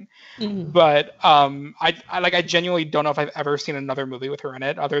anything. Hmm. But I like I genuinely don't know if I've ever seen another movie with her in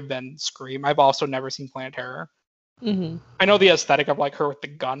it other than Scream. I've also never seen Planet Terror. Hmm. I know the aesthetic of like her with the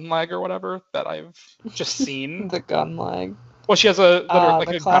gun leg or whatever that I've just seen. The gun leg. Well, she has a literally like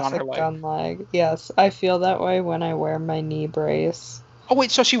The a gun on her classic leg. gun leg. Yes, I feel that way when I wear my knee brace. Oh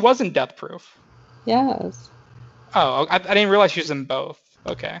wait, so she was in Death Proof. Yes. Oh, I didn't realize she was in both.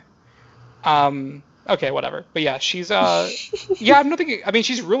 Okay. Okay, whatever. But yeah, she's yeah, I'm not thinking I mean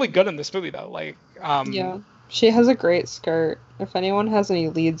she's really good in this movie though. Like Yeah. She has a great skirt. If anyone has any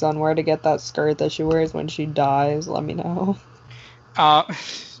leads on where to get that skirt that she wears when she dies, let me know.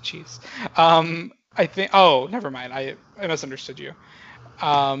 jeez. I think oh, never mind. I misunderstood you.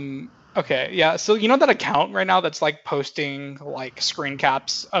 Okay, yeah. So you know that account right now that's like posting like screen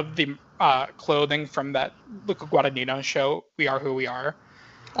caps of the clothing from that Luca Guadagnino show, We Are Who We Are.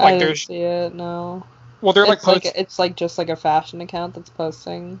 I Like didn't there's see it, no. well they're like posts It's like just like a fashion account that's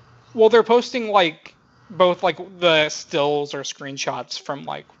posting. well they're posting like both like the stills or screenshots from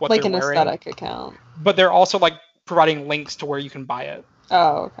like what Like they're an wearing, aesthetic account. but they're also like providing links to where you can buy it.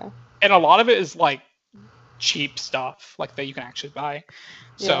 Oh, okay. And a lot of it is like cheap stuff like that you can actually buy.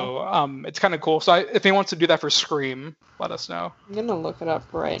 Yeah. So it's kind of cool. So if anyone wants to do that for Scream, let us know. I'm gonna look it up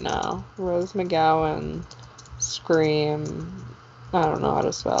right now. Rose McGowan, Scream. I don't know how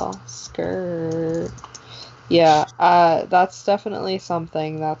to spell. Skirt. Yeah, that's definitely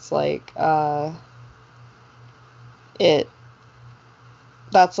something that's like, it,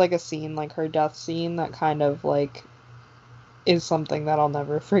 that's like a scene, like her death scene, that kind of like is something that I'll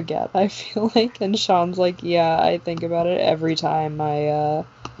never forget, I feel like. And Sean's like, yeah, I think about it every time I,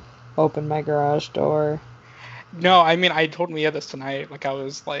 open my garage door. No, I mean I told Mia this tonight. Like I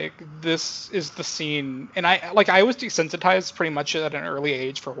was like, this is the scene, and I was desensitized pretty much at an early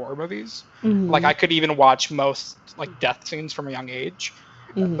age for horror movies. Like Hmm. I could even watch most like death scenes from a young age,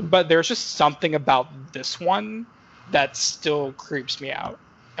 Hmm. but there's just something about this one that still creeps me out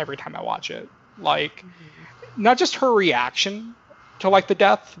every time I watch it. Like not just her reaction to like the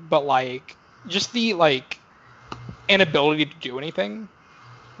death, but like just the like inability to do anything.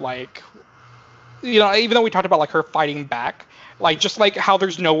 Like even though we talked about like her fighting back, like just like how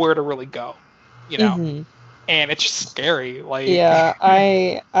there's nowhere to really go, you know, Hmm. and it's just scary. Like, Yeah,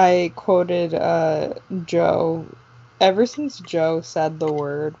 I quoted Joe. Ever since Joe said the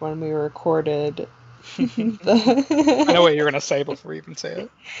word when we recorded I know the what you're gonna say before you even say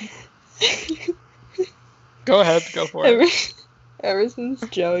it. Go ahead, go for it. ever, ever since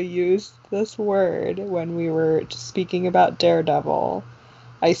Joe used this word when we were speaking about Daredevil,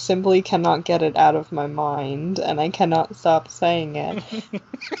 I simply cannot get it out of my mind and I cannot stop saying it.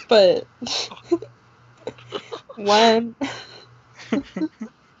 But when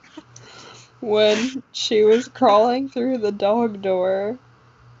when she was crawling through the dog door,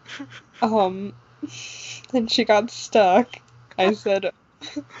 um, and she got stuck, I said,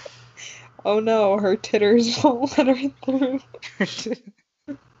 "Oh no, her titters won't let her through."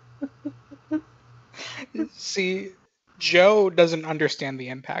 See, Joe doesn't understand the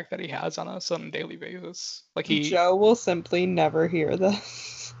impact that he has on us on a daily basis. Like Joe will simply never hear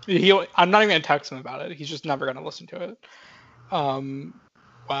this. he'll I'm not even gonna text him about it. He's just never gonna listen to it. Um,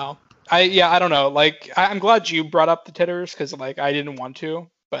 wow. I don't know. Like, I'm glad you brought up the titters because like I didn't want to,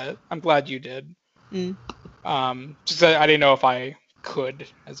 but I'm glad you did. Mm. Just that I didn't know if I could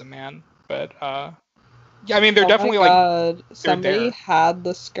as a man, but yeah, I mean they're Oh my definitely like God. they're Somebody there. had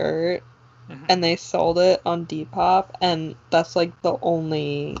the skirt Hmm. and they sold it on Depop, and that's like the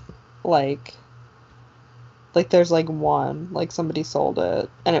only like there's like one, like somebody sold it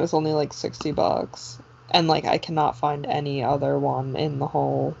and it was only like $60. And like I cannot find any other one in the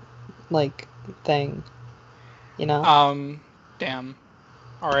whole like thing, you know? Um, damn.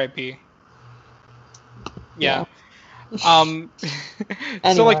 R.I.P. Yeah. Yeah. Um, so like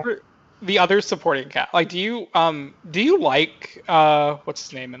Anyway, for the other supporting cast, like do you like what's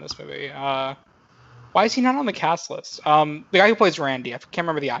his name in this movie? Why is he not on the cast list? The guy who plays Randy, I can't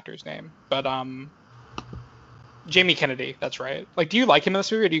remember the actor's name, but Jamie Kennedy, that's right. Like, do you like him in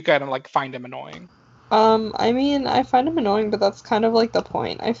this movie, or do you kind of like find him annoying? I mean, I find him annoying, but that's kind of like the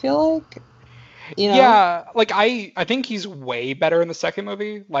point. I feel like, you know? Yeah, like I think he's way better in the second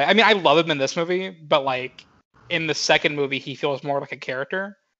movie. Like, I mean, I love him in this movie, but like in the second movie, he feels more like a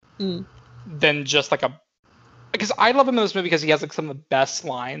character Mm. than just like a. Because I love him in this movie because he has like some of the best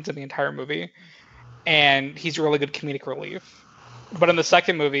lines in the entire movie, and he's really good comedic relief. But in the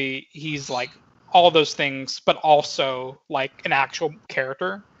second movie, he's like all those things, but also like an actual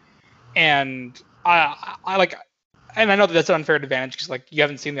character. And I like, and I know that that's an unfair advantage because like you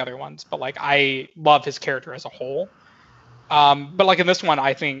haven't seen the other ones, but like I love his character as a whole. But like in this one,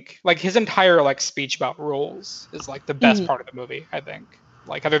 I think like his entire like speech about rules is like the best Mhm. part of the movie. I think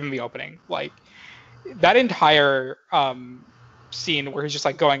like other than the opening, like that entire scene where he's just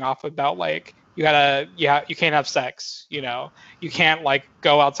like going off about like you can't have sex, you can't like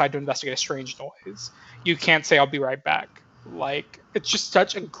go outside to investigate a strange noise, you can't say I'll be right back. Like it's just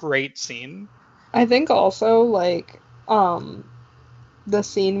such a great scene. I think also like the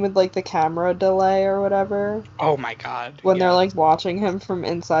scene with like the camera delay or whatever Oh my god, when they're yes. like watching him from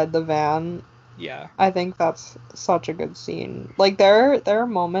inside the van. Yeah. I think that's such a good scene. Like there are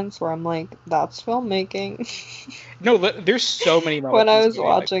moments where I'm like, that's filmmaking. No, there's so many When moments in I this was movie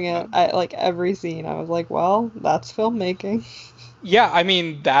like watching it, that. I like every scene I was like, well, that's filmmaking. Yeah, I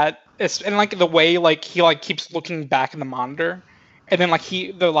mean that is, and like the way like he like keeps looking back in the monitor, and then like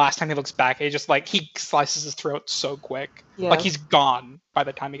the last time he looks back, he just like he slices his throat so quick, like Yeah. he's gone by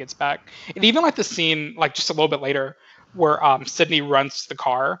the time he gets back. And even like the scene like just a little bit later where Sydney runs to the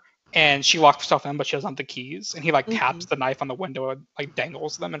car and she locks herself in, but she doesn't have the keys, and he like Hmm. taps the knife on the window and like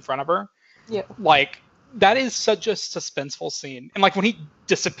dangles them in front of her. Yeah. Like that is such a suspenseful scene, and like when he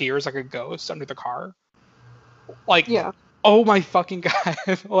disappears like a ghost under the car, like Yeah. oh my fucking god.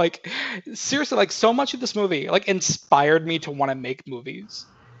 Like seriously, like so much of this movie like inspired me to want to make movies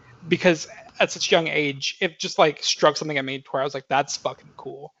because at such a young age it just like struck something at me where I was like that's fucking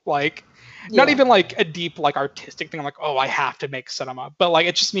cool. Like not Yeah. even like a deep like artistic thing, I'm like oh I have to make cinema, but like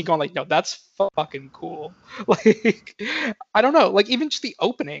it's just me going like no that's fucking cool. Like I don't know, like even just the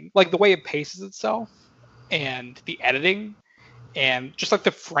opening, like the way it paces itself and the editing and just like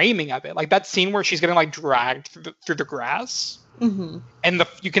the framing of it, like that scene where she's getting like dragged through the grass, Hmm. and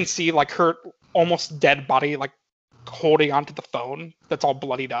you can see like her almost dead body like holding onto the phone that's all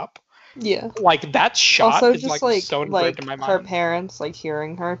bloodied up. Yeah. Like that shot Also is just like so engraved in like my her mind. parents like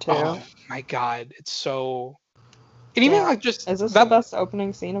hearing her Oh too. my god, it's so. And even Damn. like just Is this the that, best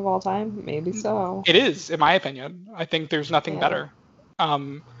opening scene of all time? Maybe so. it is in my opinion. I think there's nothing Yeah. better.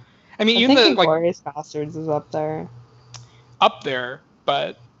 um I mean I even think the like Inglorious Bastards is up there. up there,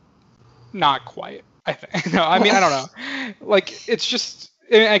 but not quite. I think no. I mean I don't know. Like it's just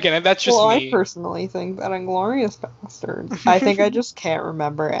again that's Well, just I me. personally think that Inglorious Bastards. I think I just can't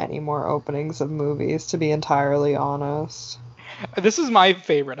remember any more openings of movies, to be entirely honest. This is my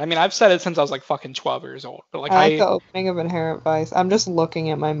favorite. I mean, I've said it since I was like fucking 12 years old. But like I like the opening of Inherent Vice. I'm just looking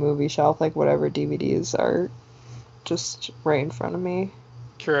at my movie shelf, like whatever DVDs are just right in front of me.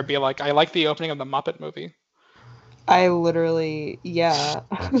 Kira be like, I like the opening of the Muppet movie. I literally, yeah.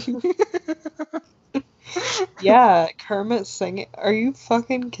 Yeah, Kermit singing. Are you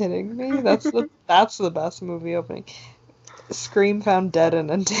fucking kidding me? That's the best movie opening. Scream found dead in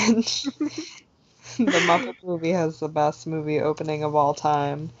a ditch. The Muppet movie has the best movie opening of all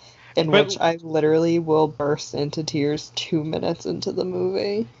time, in But which I literally will burst into tears 2 minutes into the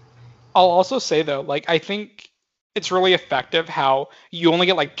movie. I'll also say though, like I think it's really effective how you only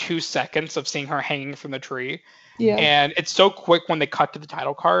get like 2 seconds of seeing her hanging from the tree, Yeah. and it's so quick when they cut to the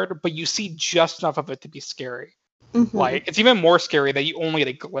title card, but you see just enough of it to be scary. Hmm. Like it's even more scary that you only get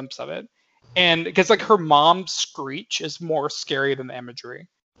a glimpse of it, and because like her mom's screech is more scary than the imagery.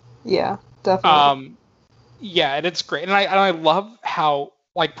 Yeah, definitely. Um, yeah, and it's great, and I love how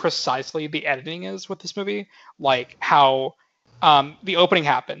like precisely the editing is with this movie, like how the opening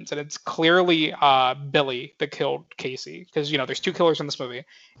happens and it's clearly Billy that killed Casey, because there's two killers in this movie,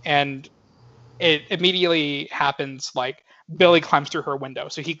 and it immediately happens like Billy climbs through her window,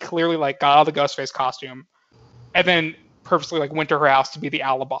 so he clearly like got out of the Ghostface costume and then purposely like went to her house to be the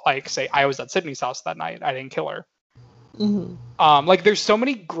alibi, like say I was at Sydney's house that night, I didn't kill her. Mm-hmm. Like there's so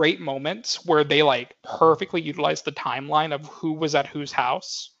many great moments where they like perfectly utilize the timeline of who was at whose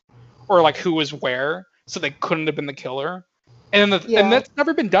house or like who was where, so they couldn't have been the killer. And then and Yeah. that's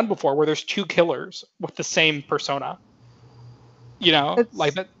never been done before, where there's two killers with the same persona. Like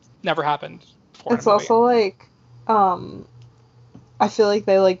It's that never happened before in a it's movie. also like I feel like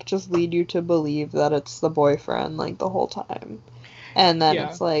they like just lead you to believe that it's the boyfriend like the whole time. And then Yeah.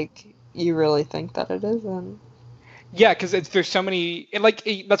 it's like you really think that it isn't. Yeah, because there's so many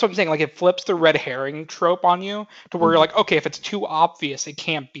that's what I'm saying. Like it flips the red herring trope on you to where you're Mhm. like, okay, if it's too obvious, it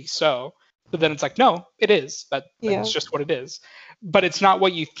can't be so. But then it's like, no, it is. That's Yeah. just what it is. But it's not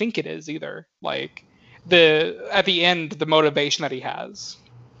what you think it is either. Like the at the end, the motivation that he has,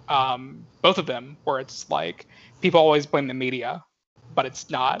 both of them, where it's like people always blame the media, but it's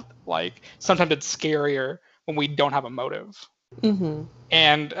not. Like sometimes it's scarier when we don't have a motive. Mhm.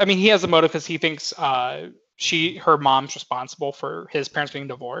 And I mean, he has a motive because he thinks her mom's responsible for his parents being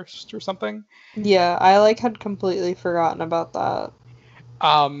divorced or something. Yeah, I like had completely forgotten about that.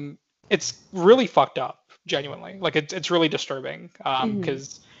 Um, it's really fucked up, genuinely. Like it's really disturbing. Mhm.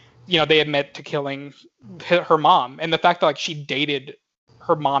 Because they admit to killing her mom, and the fact that like she dated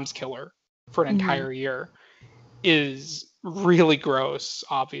her mom's killer for an Mhm. entire year is really gross,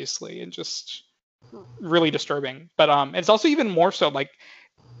 obviously, and just really disturbing. But it's also even more so like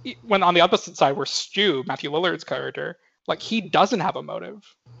when on the opposite side, where Stu, Matthew Lillard's character, like he doesn't have a motive.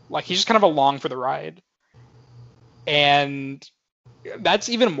 Like he's just kind of along for the ride. And that's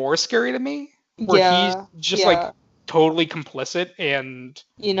even more scary to me, where he's Yeah. just like Yeah. totally complicit and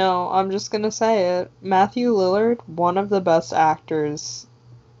I'm just gonna say it. Matthew Lillard, one of the best actors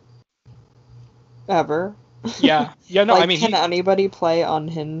ever. yeah. Yeah, no, I Like, mean can he anybody play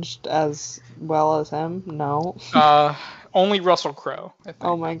unhinged as well as him? No. uh only Russell Crowe, I Oh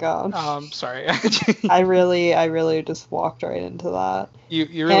think. my God. Sorry. I really just walked right into that.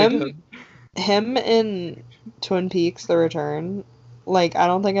 You really Him, did. him in Twin Peaks: The Return, like, I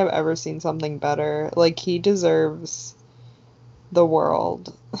don't think I've ever seen something better. Like, he deserves the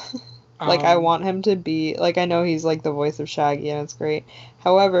world. Like, I Um want him to be, like, I know he's like the voice of Shaggy and it's great.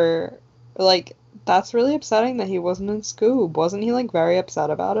 However, like, that's really upsetting that he wasn't in Scoob. Wasn't he, like, very upset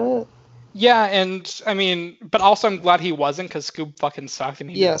about it? yeah, and I mean, but also I'm glad he wasn't, because Scoob fucking sucked, and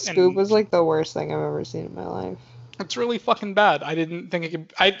he did, Yeah, Scoob and was like the worst thing I've ever seen in my life. it's really fucking bad. I didn't think it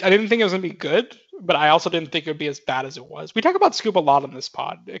could. I didn't think it was gonna be good, but I also didn't think it would be as bad as it was. We talk about Scoop a lot on this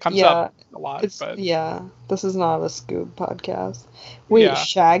pod. It comes up Yeah, a lot, but yeah, this is not a Scoob podcast. Wait, yeah.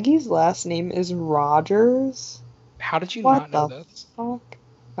 Shaggy's last name is Rogers? How did you What not know the this? fuck?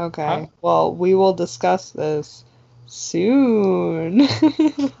 Huh? Okay, well, we will discuss this soon.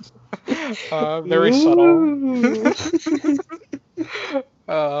 Very subtle. Ooh.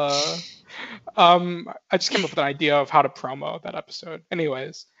 uh, I just came up with an idea of how to promo that episode.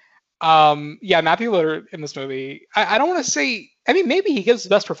 Anyways, yeah, Matthew Lillard in this movie. I don't want to say. I mean, maybe he gives the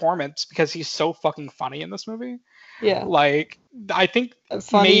best performance because he's so fucking funny in this movie. Yeah, Like, I think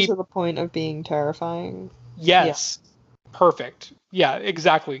funny to maybe the point of being terrifying. Yeah. yes, perfect. Yeah,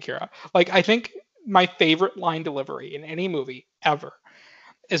 exactly, Kira. Like, I think my favorite line delivery in any movie ever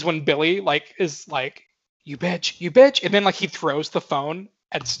is when Billy like is like, you bitch," and then like he throws the phone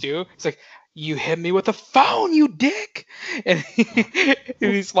at Stu. He's like, "You hit me with the phone, you dick," and, and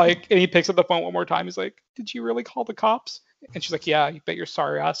he's like, and he picks up the phone one more time. He's like, "Did you really call the cops?" And she's like, "Yeah, you bet your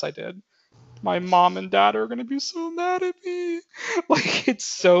sorry ass I did. My mom and dad are gonna be so mad at me." Like it's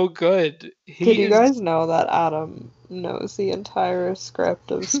so good. Did He you is. guys know that Adam knows the entire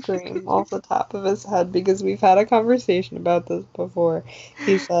script of Scream off the top of his head because we've had a conversation about this before?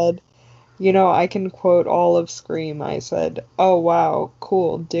 He said, I can quote all of Scream. I said, oh wow,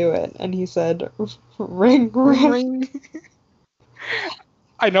 cool, do it. And he said, ring Ring ring. ring.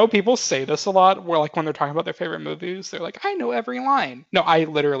 I know people say this a lot, where like when they're talking about their favorite movies, they're like, "I know every line." No, I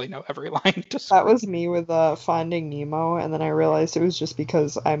literally know every line to That Scream. was me with Finding Nemo, and then I realized it was just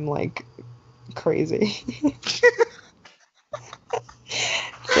because I'm like crazy.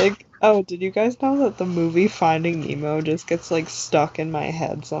 It's like, oh, did you guys know that the movie Finding Nemo just gets like stuck in my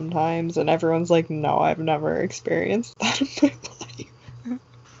head sometimes? And everyone's like, no, I've never experienced that in my life.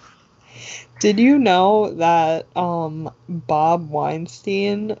 Did you know that Bob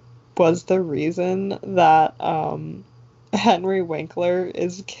Weinstein was the reason that Henry Winkler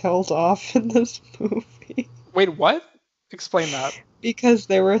is killed off in this movie. Wait, what? Explain that. Because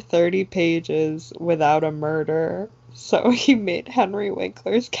there were 30 pages without a murder, so he made Henry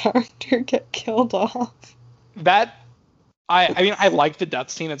Winkler's character get killed off. That I mean I like the death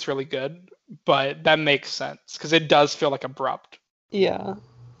scene, it's really good, but that makes sense because it does feel like abrupt. Yeah,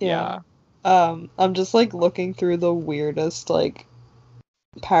 yeah. Yeah. I'm just like looking through the weirdest like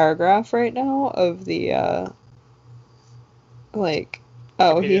paragraph right now of the like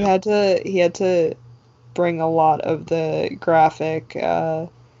oh Wikipedia. he had to bring a lot of the graphic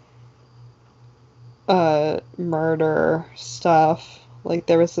murder stuff. Like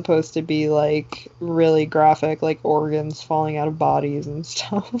there was supposed to be like really graphic like organs falling out of bodies and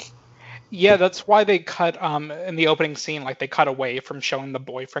stuff. Yeah, that's why they cut in the opening scene, like they cut away from showing the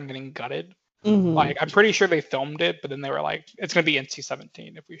boyfriend getting gutted. Hmm. Like I'm pretty sure they filmed it, but then they were like, it's gonna be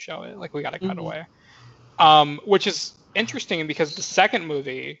NC-17 if we show it. Like we gotta cut Hmm. away. Which is interesting because the second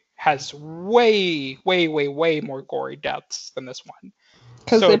movie has way, way, way, way more gory deaths than this one.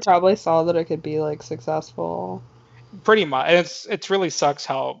 Because So they it's probably saw that it could be like successful. pretty much, and it's really sucks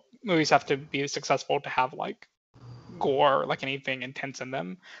how movies have to be successful to have like gore, like anything intense in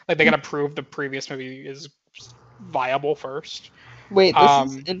them. Like they gotta prove the previous movie is viable first. Wait, this is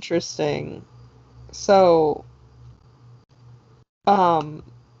Um, interesting. So, um,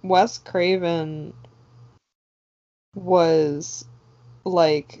 Wes Craven was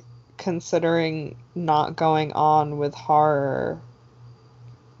like considering not going on with horror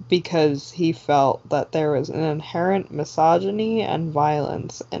because he felt that there was an inherent misogyny and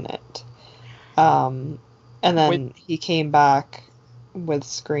violence in it. Um, and with then he came back with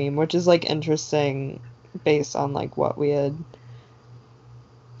Scream, which is like interesting based on like what we had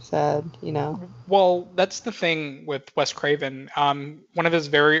said, you know. well, that's the thing with Wes Craven. One of his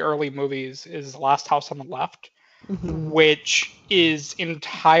very early movies is Last House on the Left, Hmm. which is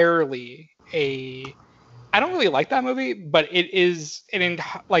entirely a. I don't really like that movie, but it is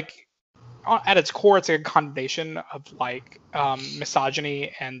like at its core, it's a condemnation of like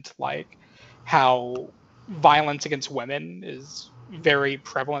misogyny and like how violence against women is very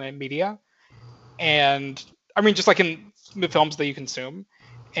prevalent in media, and I mean just like in the films that you consume,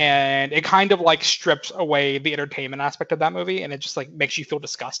 and it kind of like strips away the entertainment aspect of that movie, and it just like makes you feel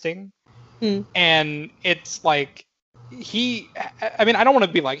disgusting, Mm. and it's like he I mean I don't want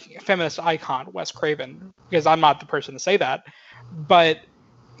to be like feminist icon Wes Craven because I'm not the person to say that, but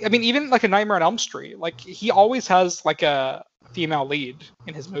I mean even like a Nightmare on Elm Street, like he always has like a female lead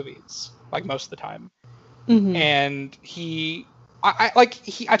in his movies like most of the time, Hmm. and I like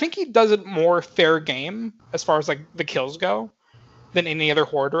I think he does it more fair game as far as like the kills go than any other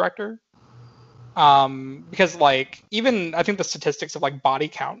horror director, because like even I think the statistics of like body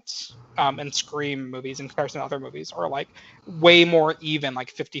counts in Scream movies in comparison to other movies are like way more even,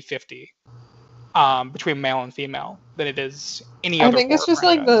 like 50-50, between male and female than it is any I other think it's horror just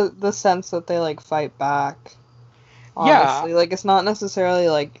like franchise. the sense that they like fight back, Yeah, honestly. Like it's not necessarily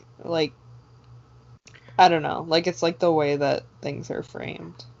like I don't know, like it's like the way that things are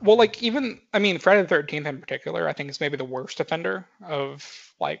framed. well, like even I mean Friday the 13th in particular, I think is maybe the worst offender of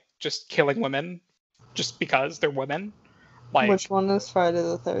like just killing women just because they're women. Which Like one is Friday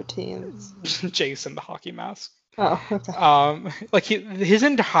the 13th? Jason the hockey mask. Oh, okay. Like his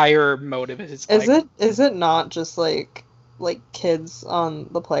entire motive is like Is it not just like kids on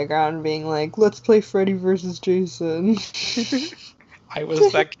the playground being like, "Let's play Freddy versus Jason." I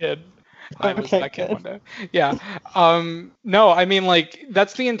was that kid. I was Okay, that kid good. one day. Yeah. No, I mean like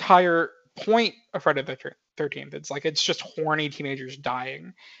that's the entire point of Friday the 13th. It's like it's just horny teenagers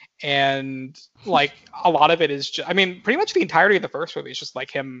dying, and like a lot of it is just I mean pretty much the entirety of the first movie is just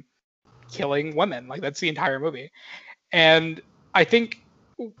like him killing women. Like that's the entire movie. And I think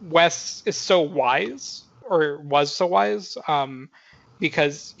Wes is so wise, or was so wise,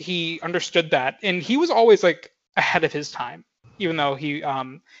 because he understood that, and he was always like ahead of his time, even though he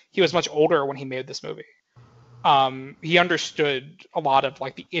was much older when he made this movie. He understood a lot of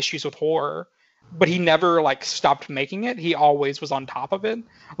like the issues with horror, but he never like stopped making it. He always was on top of it.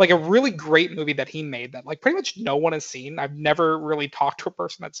 Like a really great movie that he made that like pretty much no one has seen. I've never really talked to a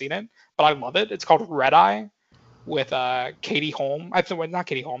person that's seen it, but I love it. It's called Red Eye with Katie Holmes. I think well, not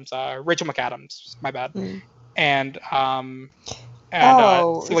Katie Holmes. Rachel McAdams. My bad. Hmm. And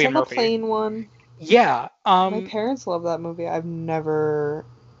Oh, is Cillian that the Murphy. plane one? Yeah. My parents love that movie. I've never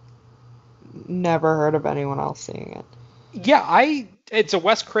heard of anyone else seeing it. Yeah. It's a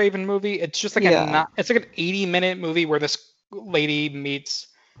Wes Craven movie. It's just like Yeah. it's like an 80-minute movie where this lady meets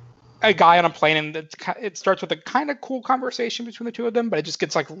a guy on a plane, and it starts with a kind of cool conversation between the two of them, but it just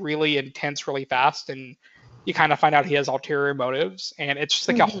gets like really intense really fast, and you kind of find out he has ulterior motives, and it's just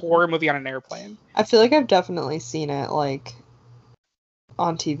like a horror movie on an airplane. I feel like I've definitely seen it like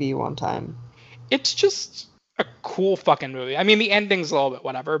on TV one time. It's just a cool fucking movie. I mean, the ending's a little bit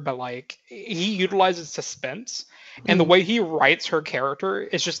whatever, but like he utilizes suspense, and the way he writes her character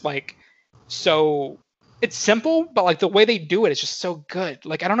is just like so. It's simple, but like the way they do it is just so good.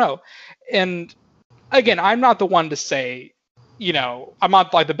 Like I don't know, and again, I'm not the one to say, I'm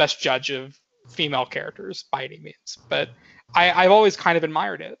not like the best judge of female characters by any means, but I've always kind of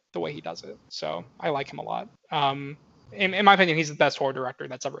admired it the way he does it. So I like him a lot. In my opinion, he's the best horror director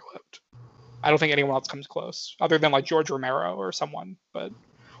that's ever lived. I don't think anyone else comes close, other than like George Romero or someone,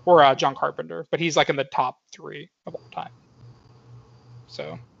 or John Carpenter. But he's like in the top 3 of all time.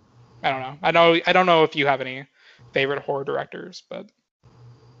 So I don't know. I don't know if you have any favorite horror directors, but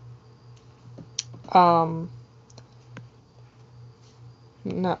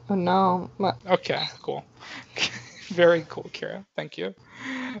no. okay, cool. Very cool, Kira. Thank you.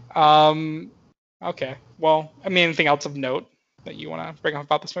 Okay. Well, I mean, anything else of note that you want to bring up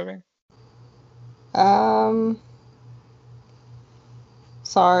about this movie?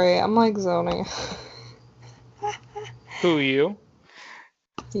 Sorry, I'm like zoning. Who are you?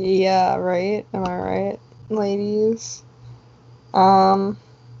 Yeah, right? Am I right, ladies?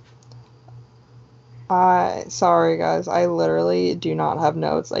 Sorry guys, I literally do not have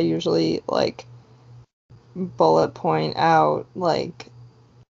notes. I usually like bullet point out like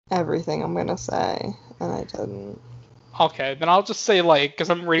everything I'm gonna say, and I didn't. Okay, then I'll just say like, because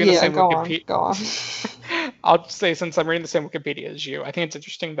I'm reading the same Wikipedia. Go on. I'll just say, since I'm reading the same Wikipedia as you, I think it's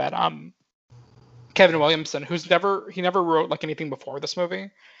interesting that Kevin Williamson, he never wrote like anything before this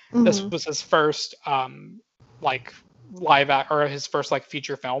movie. This was his first like or his first like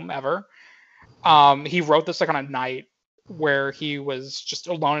feature film ever. He wrote this like on a night where he was just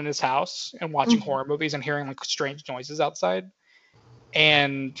alone in his house and watching horror movies and hearing like strange noises outside.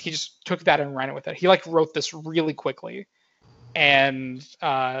 And he just took that and ran with it. He like wrote this really quickly, and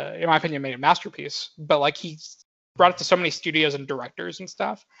in my opinion, made a masterpiece. But like he brought it to so many studios and directors and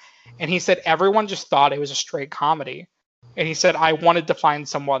stuff, and he said everyone just thought it was a straight comedy. And he said I wanted to find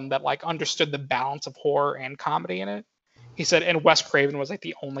someone that like understood the balance of horror and comedy in it. He said, and Wes Craven was like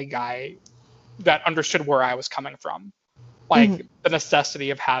the only guy that understood where I was coming from, like the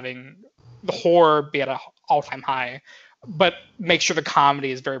necessity of having the horror be at an all-time high, but make sure the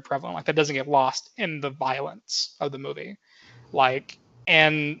comedy is very prevalent, like that doesn't get lost in the violence of the movie. Like,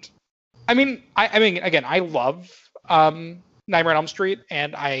 and I mean, I mean, again, I love Nightmare on Elm Street,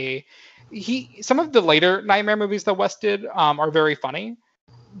 and some of the later Nightmare movies that Wes did are very funny,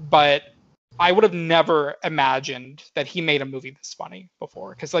 but I would have never imagined that he made a movie this funny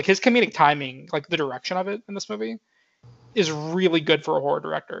before, because like his comedic timing, like the direction of it in this movie, is really good for a horror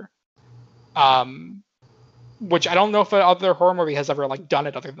director. Which I don't know if other horror movie has ever like done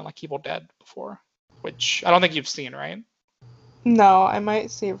it other than like Evil Dead before, which I don't think you've seen, right? No, I might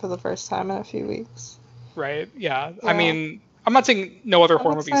see it for the first time in a few weeks. Right? Yeah. I mean, I'm not saying no other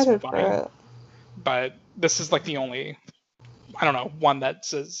horror movie is funny, but this is like the only, I don't know, one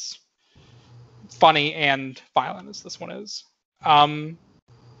that's as funny and violent as this one is.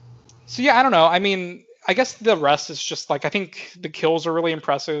 So yeah, I don't know. I mean, I guess the rest is just like, I think the kills are really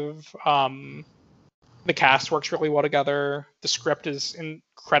impressive. The cast works really well together. The script is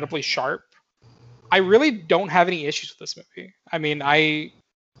incredibly sharp. I really don't have any issues with this movie. I mean, I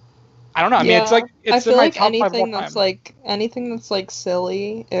don't know. I mean, it's like I feel in my like top anything 5 that's like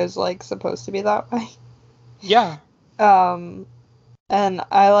silly is like supposed to be that way. Yeah. And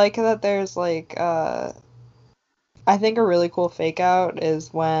I like that there's like I think a really cool fake out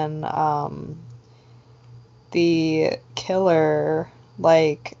is when the killer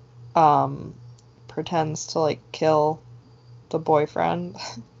like pretends to like kill the boyfriend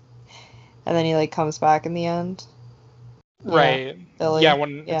and then he like comes back in the end. Right. Yeah,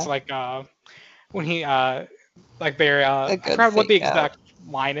 when it's like when he like they're I forgot what the exact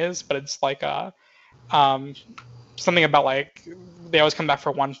line is, but it's like something about like they always come back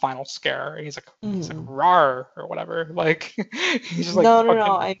for one final scare, and he's like rawr or whatever. Like he's just like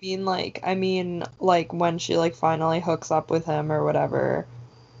no. I mean like when she like finally hooks up with him or whatever.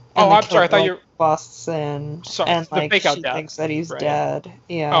 And I'm sorry. I thought you busts in and like she thinks that he's dead.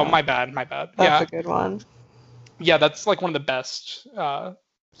 Yeah. Oh, my bad. That's a good one. Yeah, that's like one of the best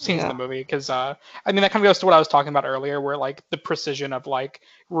scenes in the movie, because I mean that kind of goes to what I was talking about earlier, where like the precision of like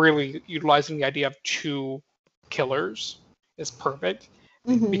really utilizing the idea of 2 killers is perfect,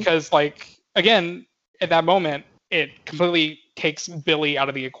 because like again at that moment it completely takes Billy out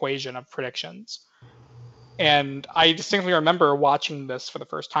of the equation of predictions. And I distinctly remember watching this for the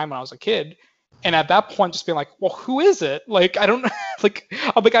first time when I was a kid And at that point, just being like, well, who is it? Like, I don't like.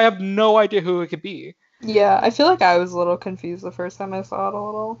 I'm like, I have no idea who it could be. Yeah, I feel like I was a little confused the first time I saw it a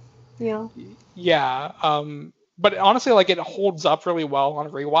little, you know? Yeah. But honestly, like, it holds up really well on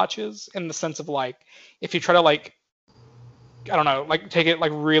rewatches in the sense of like, if you try to like, I don't know, like take it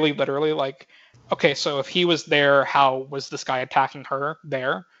like really literally, like, okay, so if he was there, how was this guy attacking her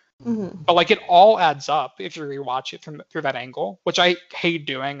there? Hmm. But like, it all adds up if you rewatch it through that angle, which I hate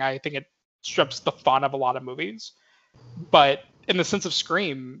doing. I think it strips the fun of a lot of movies. But in the sense of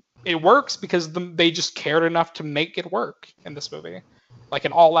Scream, it works because they just cared enough to make it work in this movie. Like,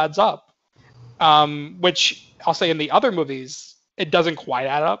 it all adds up. Which I'll say in the other movies, it doesn't quite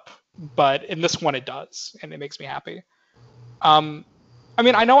add up, but in this one it does, and it makes me happy. Um, I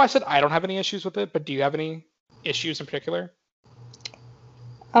mean, I know I said I don't have any issues with it, but do you have any issues in particular?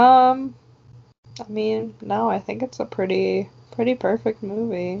 Um, I mean, no, I think it's a pretty perfect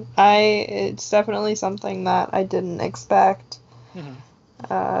movie. It's definitely something that I didn't expect Hmm.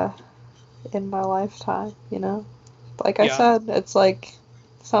 uh in my lifetime, you know? Like I Yeah. said, it's like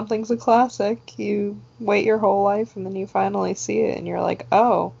something's a classic. You wait your whole life and then you finally see it and you're like,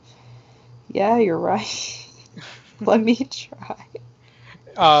 "Oh, yeah, you're right. Let me try."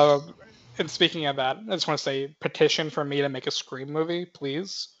 Uh, and speaking of that, I just want to say, petition for me to make a Scream movie,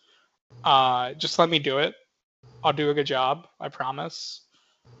 please. Just let me do it. I'll do a good job. I promise.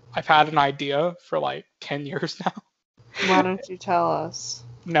 I've had an idea for like 10 years now. Why don't you tell us?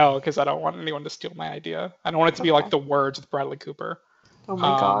 No, because I don't want anyone to steal my idea. I don't want it to be like Okay. The Words with Bradley Cooper. Oh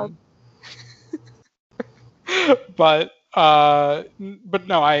my God. Um, but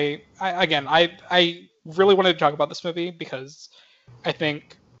no, I again, I really wanted to talk about this movie because I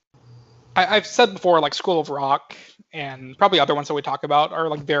think I've said before, like School of Rock and probably other ones that we talk about are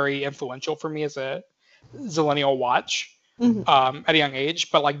like very influential for me as a zillennial watch Hmm. at a young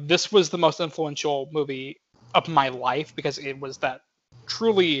age. But like, this was the most influential movie of my life because it was that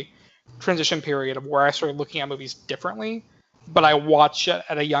truly transition period of where I started looking at movies differently. But I watched it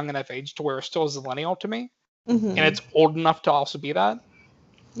at a young enough age to where it's still zillennial to me, and Hmm. it's old enough to also be that.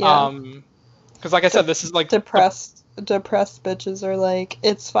 Yeah. Because like I De said, this is like the depressed bitches are like,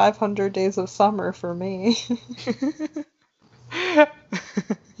 it's 500 days of summer for me.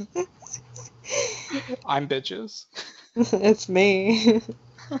 I'm bitches. It's me.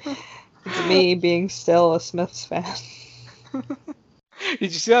 It's me being still a Smiths fan.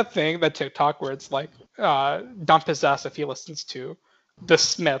 Did you see that thing, that TikTok where it's like, don't possess if he listens to the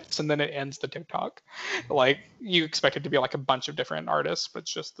Smiths, and then it ends the TikTok? Like, you expect it to be like a bunch of different artists, but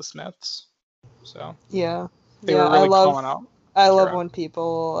it's just the Smiths. So Yeah. they Yeah, were really calling out I love Kira. when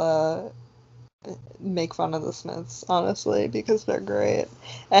people make fun of the Smiths, honestly, because they're great.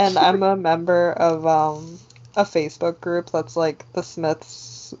 And I'm a member of a Facebook group that's like the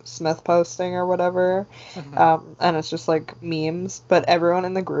Smith posting or whatever. Hmm. And it's just like memes, but everyone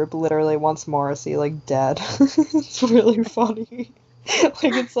in the group literally wants Morrissey like dead. It's really funny.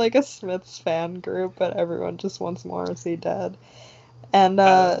 Like it's like a Smiths fan group, but everyone just wants Morrissey dead. And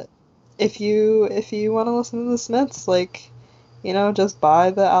Uh, if you want to listen to the Smiths, like, just buy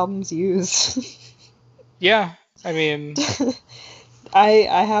the albums used. yeah, I mean,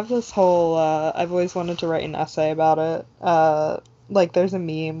 I have this whole I've always wanted to write an essay about it. Like there's a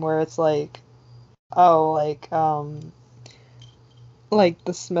meme where it's like, oh, like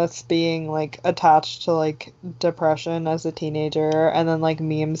the Smiths being like attached to like depression as a teenager, and then like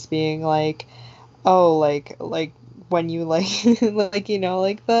memes being like, oh, like when you like like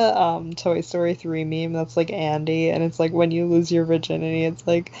like the Toy Story 3 meme that's like Andy, and it's like when you lose your virginity, it's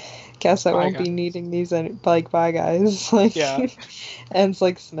like, guess I bye won't be guys. needing these any like bye guys. Like Yeah, and it's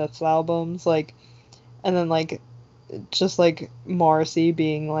like Smith's albums, like, and then like just like Morrissey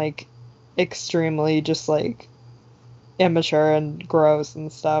being like extremely just like immature and gross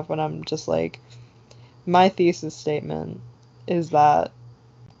and stuff, and I'm just like, my thesis statement is that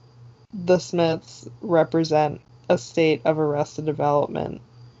the Smiths represent a state of arrested development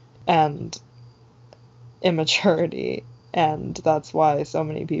and immaturity, and that's why so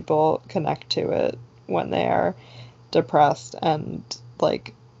many people connect to it when they are depressed and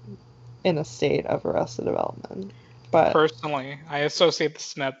like in a state of arrested development. But personally, I associate the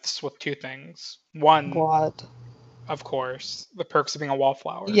Smiths with two things. One, what? of course, the perks of being a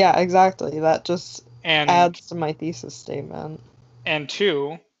wallflower, Yeah, exactly. That just and adds to my thesis statement.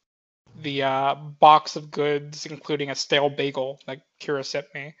 two, the box of goods, including a stale bagel that Kira sent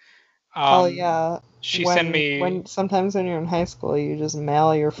me. Hell Um, yeah. she sent When me, sometimes when you're in high school, you just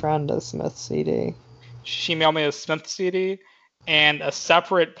mail your friend a Smith CD. she mailed me a Smith CD and a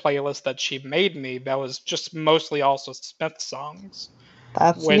separate playlist that she made me that was just mostly also Smith songs.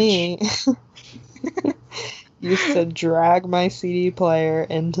 That's which me. Used to drag my CD player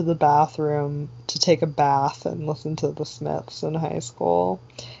into the bathroom to take a bath and listen to the Smiths in high school,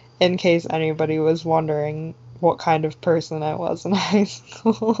 in case anybody was wondering what kind of person I was in high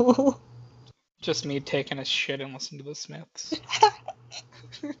school. just me taking a shit and listening to the Smiths.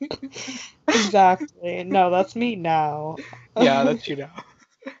 Exactly. No, that's me now. Yeah, that's you now.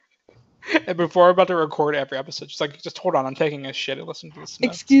 And before I'm about to record every episode, just hold on, I'm taking a shit and listening to the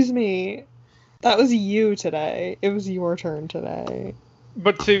Smiths. Excuse me. That was you today. It was your turn today.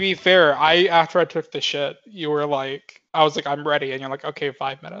 But to be fair, after I took the shit, you were like, I was like, I'm ready, and you're like, okay,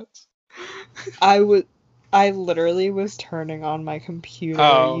 5 minutes. I was I literally was turning on my computer,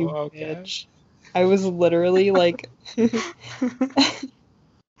 you Oh, okay. bitch. I was literally like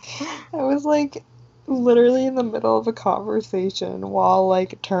I was like literally in the middle of a conversation while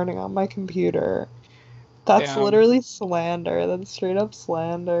like turning on my computer. That's Damn. literally slander. That's straight up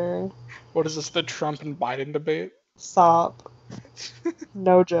slander. What is this, the Trump and Biden debate? Stop.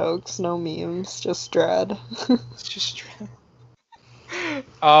 No jokes, no memes, just dread. It's just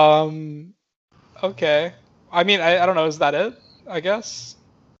um okay. I mean, I don't know, is that it? I guess.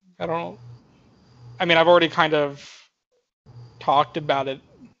 I don't I mean, I've already kind of talked about it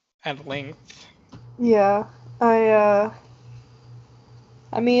at length. Yeah, I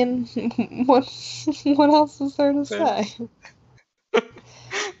mean, what what else is there to So, say?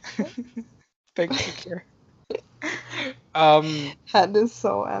 thank you, Kira. Um, Head is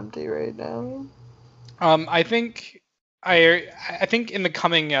so empty right now. I think I think in the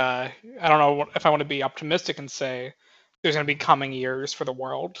coming I don't know if I want to be optimistic and say there's going to be coming years for the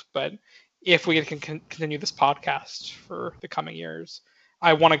world, but if we can continue this podcast for the coming years,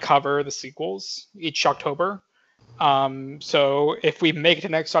 I want to cover the sequels each October. So if we make it to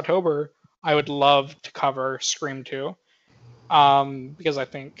next October, I would love to cover Scream 2. Because I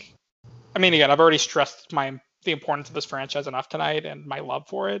mean, again, I've already stressed the importance of this franchise enough tonight and my love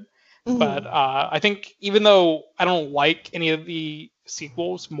for it. But Mhm. I think even though I don't like any of the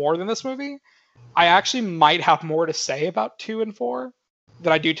sequels more than this movie, I actually might have more to say about 2 and 4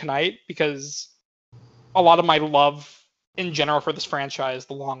 than I do tonight because a lot of my love in general for this franchise,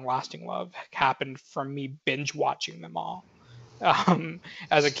 the long-lasting love, happened from me binge watching them all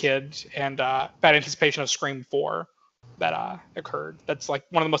as a kid, and that anticipation of Scream 4 that occurred. That's like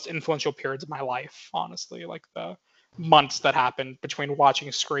one of the most influential periods of my life, honestly. Like the months that happened between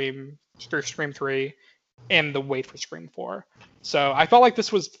watching Scream through Scream 3 and the wait for Scream 4. So I felt like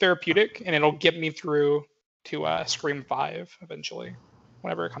this was therapeutic, and it'll get me through to Scream 5 eventually,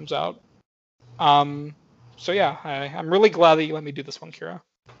 whenever it comes out. Um, so yeah, I'm really glad that you let me do this one, Kira.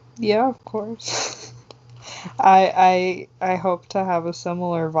 Yeah, of course. I hope to have a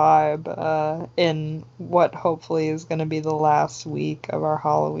similar vibe in what hopefully is going to be the last week of our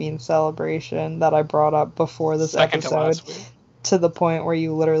Halloween celebration that I brought up before this Second to episode, last week. to the point where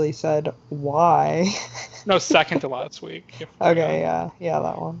you literally said, "Why?" No, second to last week. Okay, yeah,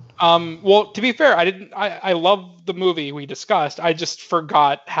 that one. Well, to be fair, I love the movie we discussed. I just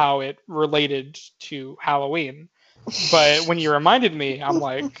forgot how it related to Halloween. But when you reminded me,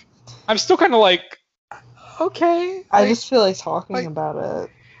 I'm still kind of like, okay, I just feel like talking like, about it.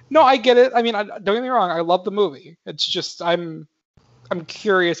 no, I get it. I mean, don't get me wrong, I love the movie. It's just I'm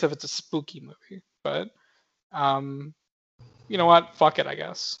curious if it's a spooky movie. But um, you know what? Fuck it, I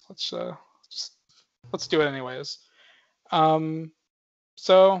guess. Just let's do it anyways. Um,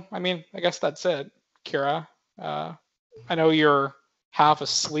 So, I mean, I guess that's it, Kira. Uh, I know you're half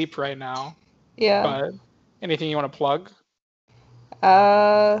asleep right now, Yeah. but anything you want to plug?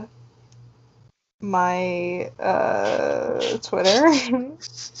 Uh, my Twitter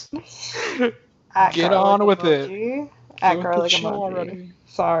at Get garlic on with it. emoji. Get At with the garlic show emoji. already.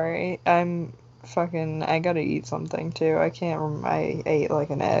 Sorry, I gotta eat something too. I can't I ate like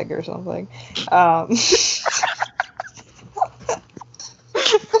an egg or something. Um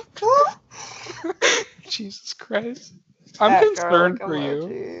Jesus Christ. I'm at garlic concerned for you.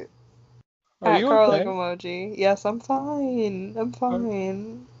 emoji. Are At you garlic okay? emoji. Yes, I'm fine. I'm Uh,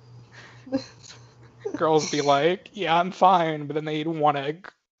 fine. Girls be like, yeah, I'm fine, but then they eat one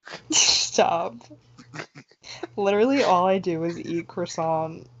egg. Stop. Literally all I do is eat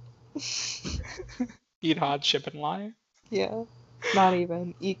croissant. Eat hot chip and lie. Yeah. Not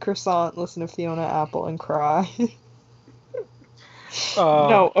even. Eat croissant, listen to Fiona Apple, and cry. Oh,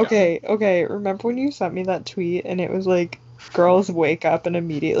 No, God. okay. Remember when you sent me that tweet and it was like, girls wake up and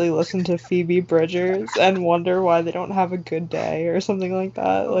immediately listen to Phoebe Bridgers and wonder why they don't have a good day or something like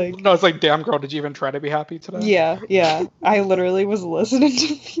that? Like, No, it's like, damn girl, did you even try to be happy today? yeah. I literally was listening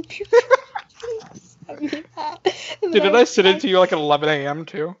to Phoebe Bridgers. I mean that. Did I sit it to you like at 11 a.m.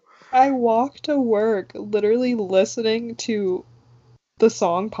 too? I walk to work literally listening to the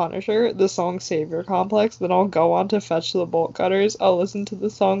song Punisher, the song Savior Complex, then I'll go on to Fetch the Bolt Cutters, I'll listen to the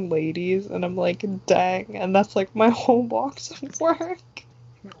song Ladies, and I'm like, dang, and that's like my whole walk to work.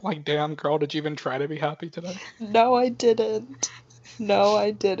 Like, damn, girl, did you even try to be happy today? No, I didn't. No,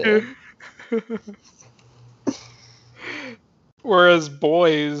 I didn't. Whereas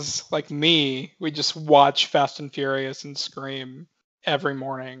boys like me, we just watch Fast and Furious and Scream every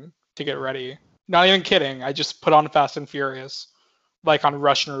morning to get ready. Not even kidding. I just put on Fast and Furious, like on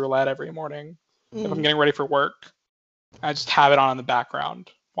Russian roulette every morning. If I'm getting ready for work, I just have it on in the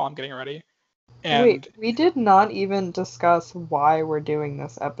background while I'm getting ready. And Wait, we did not even discuss why we're doing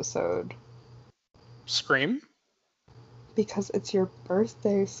this episode. Scream? Because it's your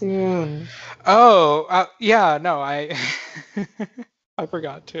birthday soon. Oh, yeah, no, I I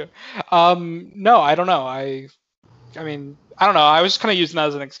forgot too. No, I don't know. I mean, I don't know. I was just kind of using that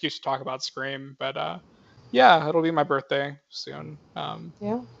as an excuse to talk about Scream, but yeah, it'll be my birthday soon.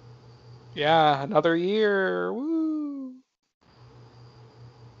 Yeah. Yeah, another year. Woo.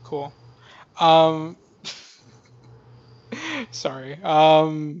 Cool. Um, sorry.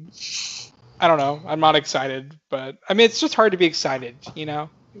 I don't know. I'm not excited, but I mean, it's just hard to be excited, you know,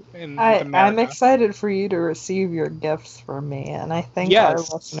 with I'm America. excited for you to receive your gifts from me, and I think our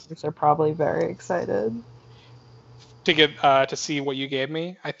Yes, listeners are probably very excited. to get to see what you gave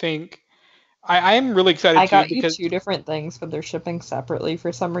me. I think I am really excited I too got you because two different things, but they're shipping separately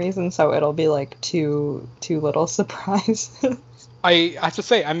for some reason, so it'll be like two little surprises. I have to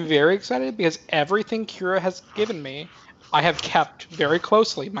say I'm very excited because everything Kira has given me, I have kept very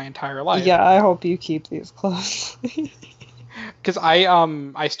closely my entire life. Yeah, I hope you keep these close. Because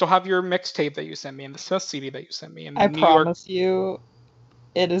I still have your mixtape that you sent me and the Smith CD that you sent me and the I New York. promise you,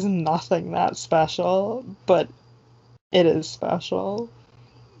 it is nothing that special, but it is special.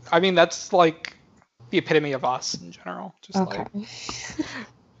 I mean that's like the epitome of us in general. Just Okay.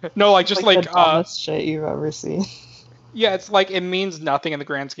 like no, like just Like the like dumbest shit you've ever seen. yeah, it's like it means nothing in the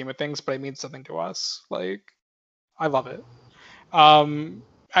grand scheme of things, but it means something to us. Like I love it. Um,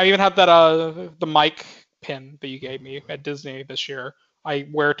 I even have that the mic pin that you gave me at Disney this year. I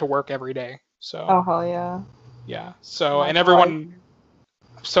wear to work every day. So Oh, hell yeah. yeah. So My and boy. everyone,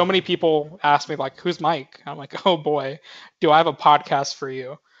 so many people ask me like, "Who's Mike?" I'm like, "Oh boy, do I have a podcast for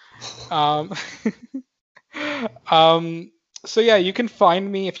you?" Um, um. So yeah, you can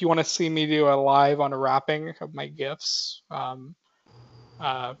find me if you want to see me do a live unwrapping of my gifts. Probably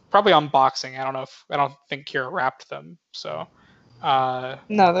unboxing. I don't think Kira wrapped them. So uh,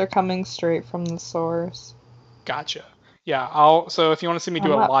 No, they're coming straight from the source. gotcha. Yeah, I'll. So if you want to see me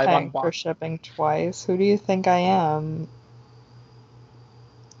do I'm a not live paying for unbox, shipping twice. Who do you think I am?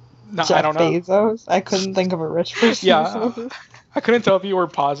 no, I Jeff don't know. Bezos? I couldn't think of a rich person's Yeah, name. I couldn't tell if you were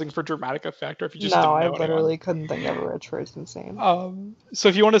pausing for dramatic effect or if you just No, didn't I know anyone. literally couldn't think of a rich person's name. So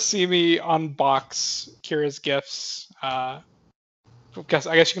if you want to see me unbox Kira's gifts, I guess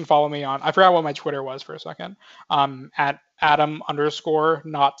you can follow me on. I forgot what my Twitter was for a second. At Adam underscore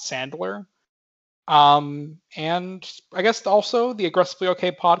not Sandler. And I guess also the Aggressively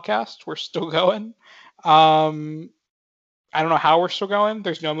Okay podcast. We're still going. Um, I don't know how we're still going.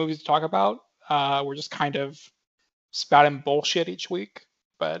 There's no movies to talk about. We're just kind of spouting bullshit each week,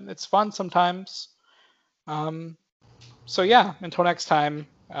 but it's fun sometimes. Um, so yeah, until next time,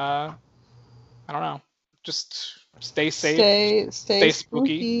 I don't know. Just stay safe, Stay stay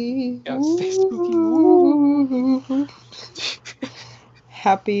spooky. spooky. Yeah, stay spooky. Woo. Ooh.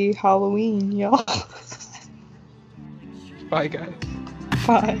 Happy Halloween, y'all. Bye, guys.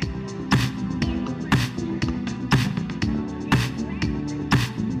 Bye.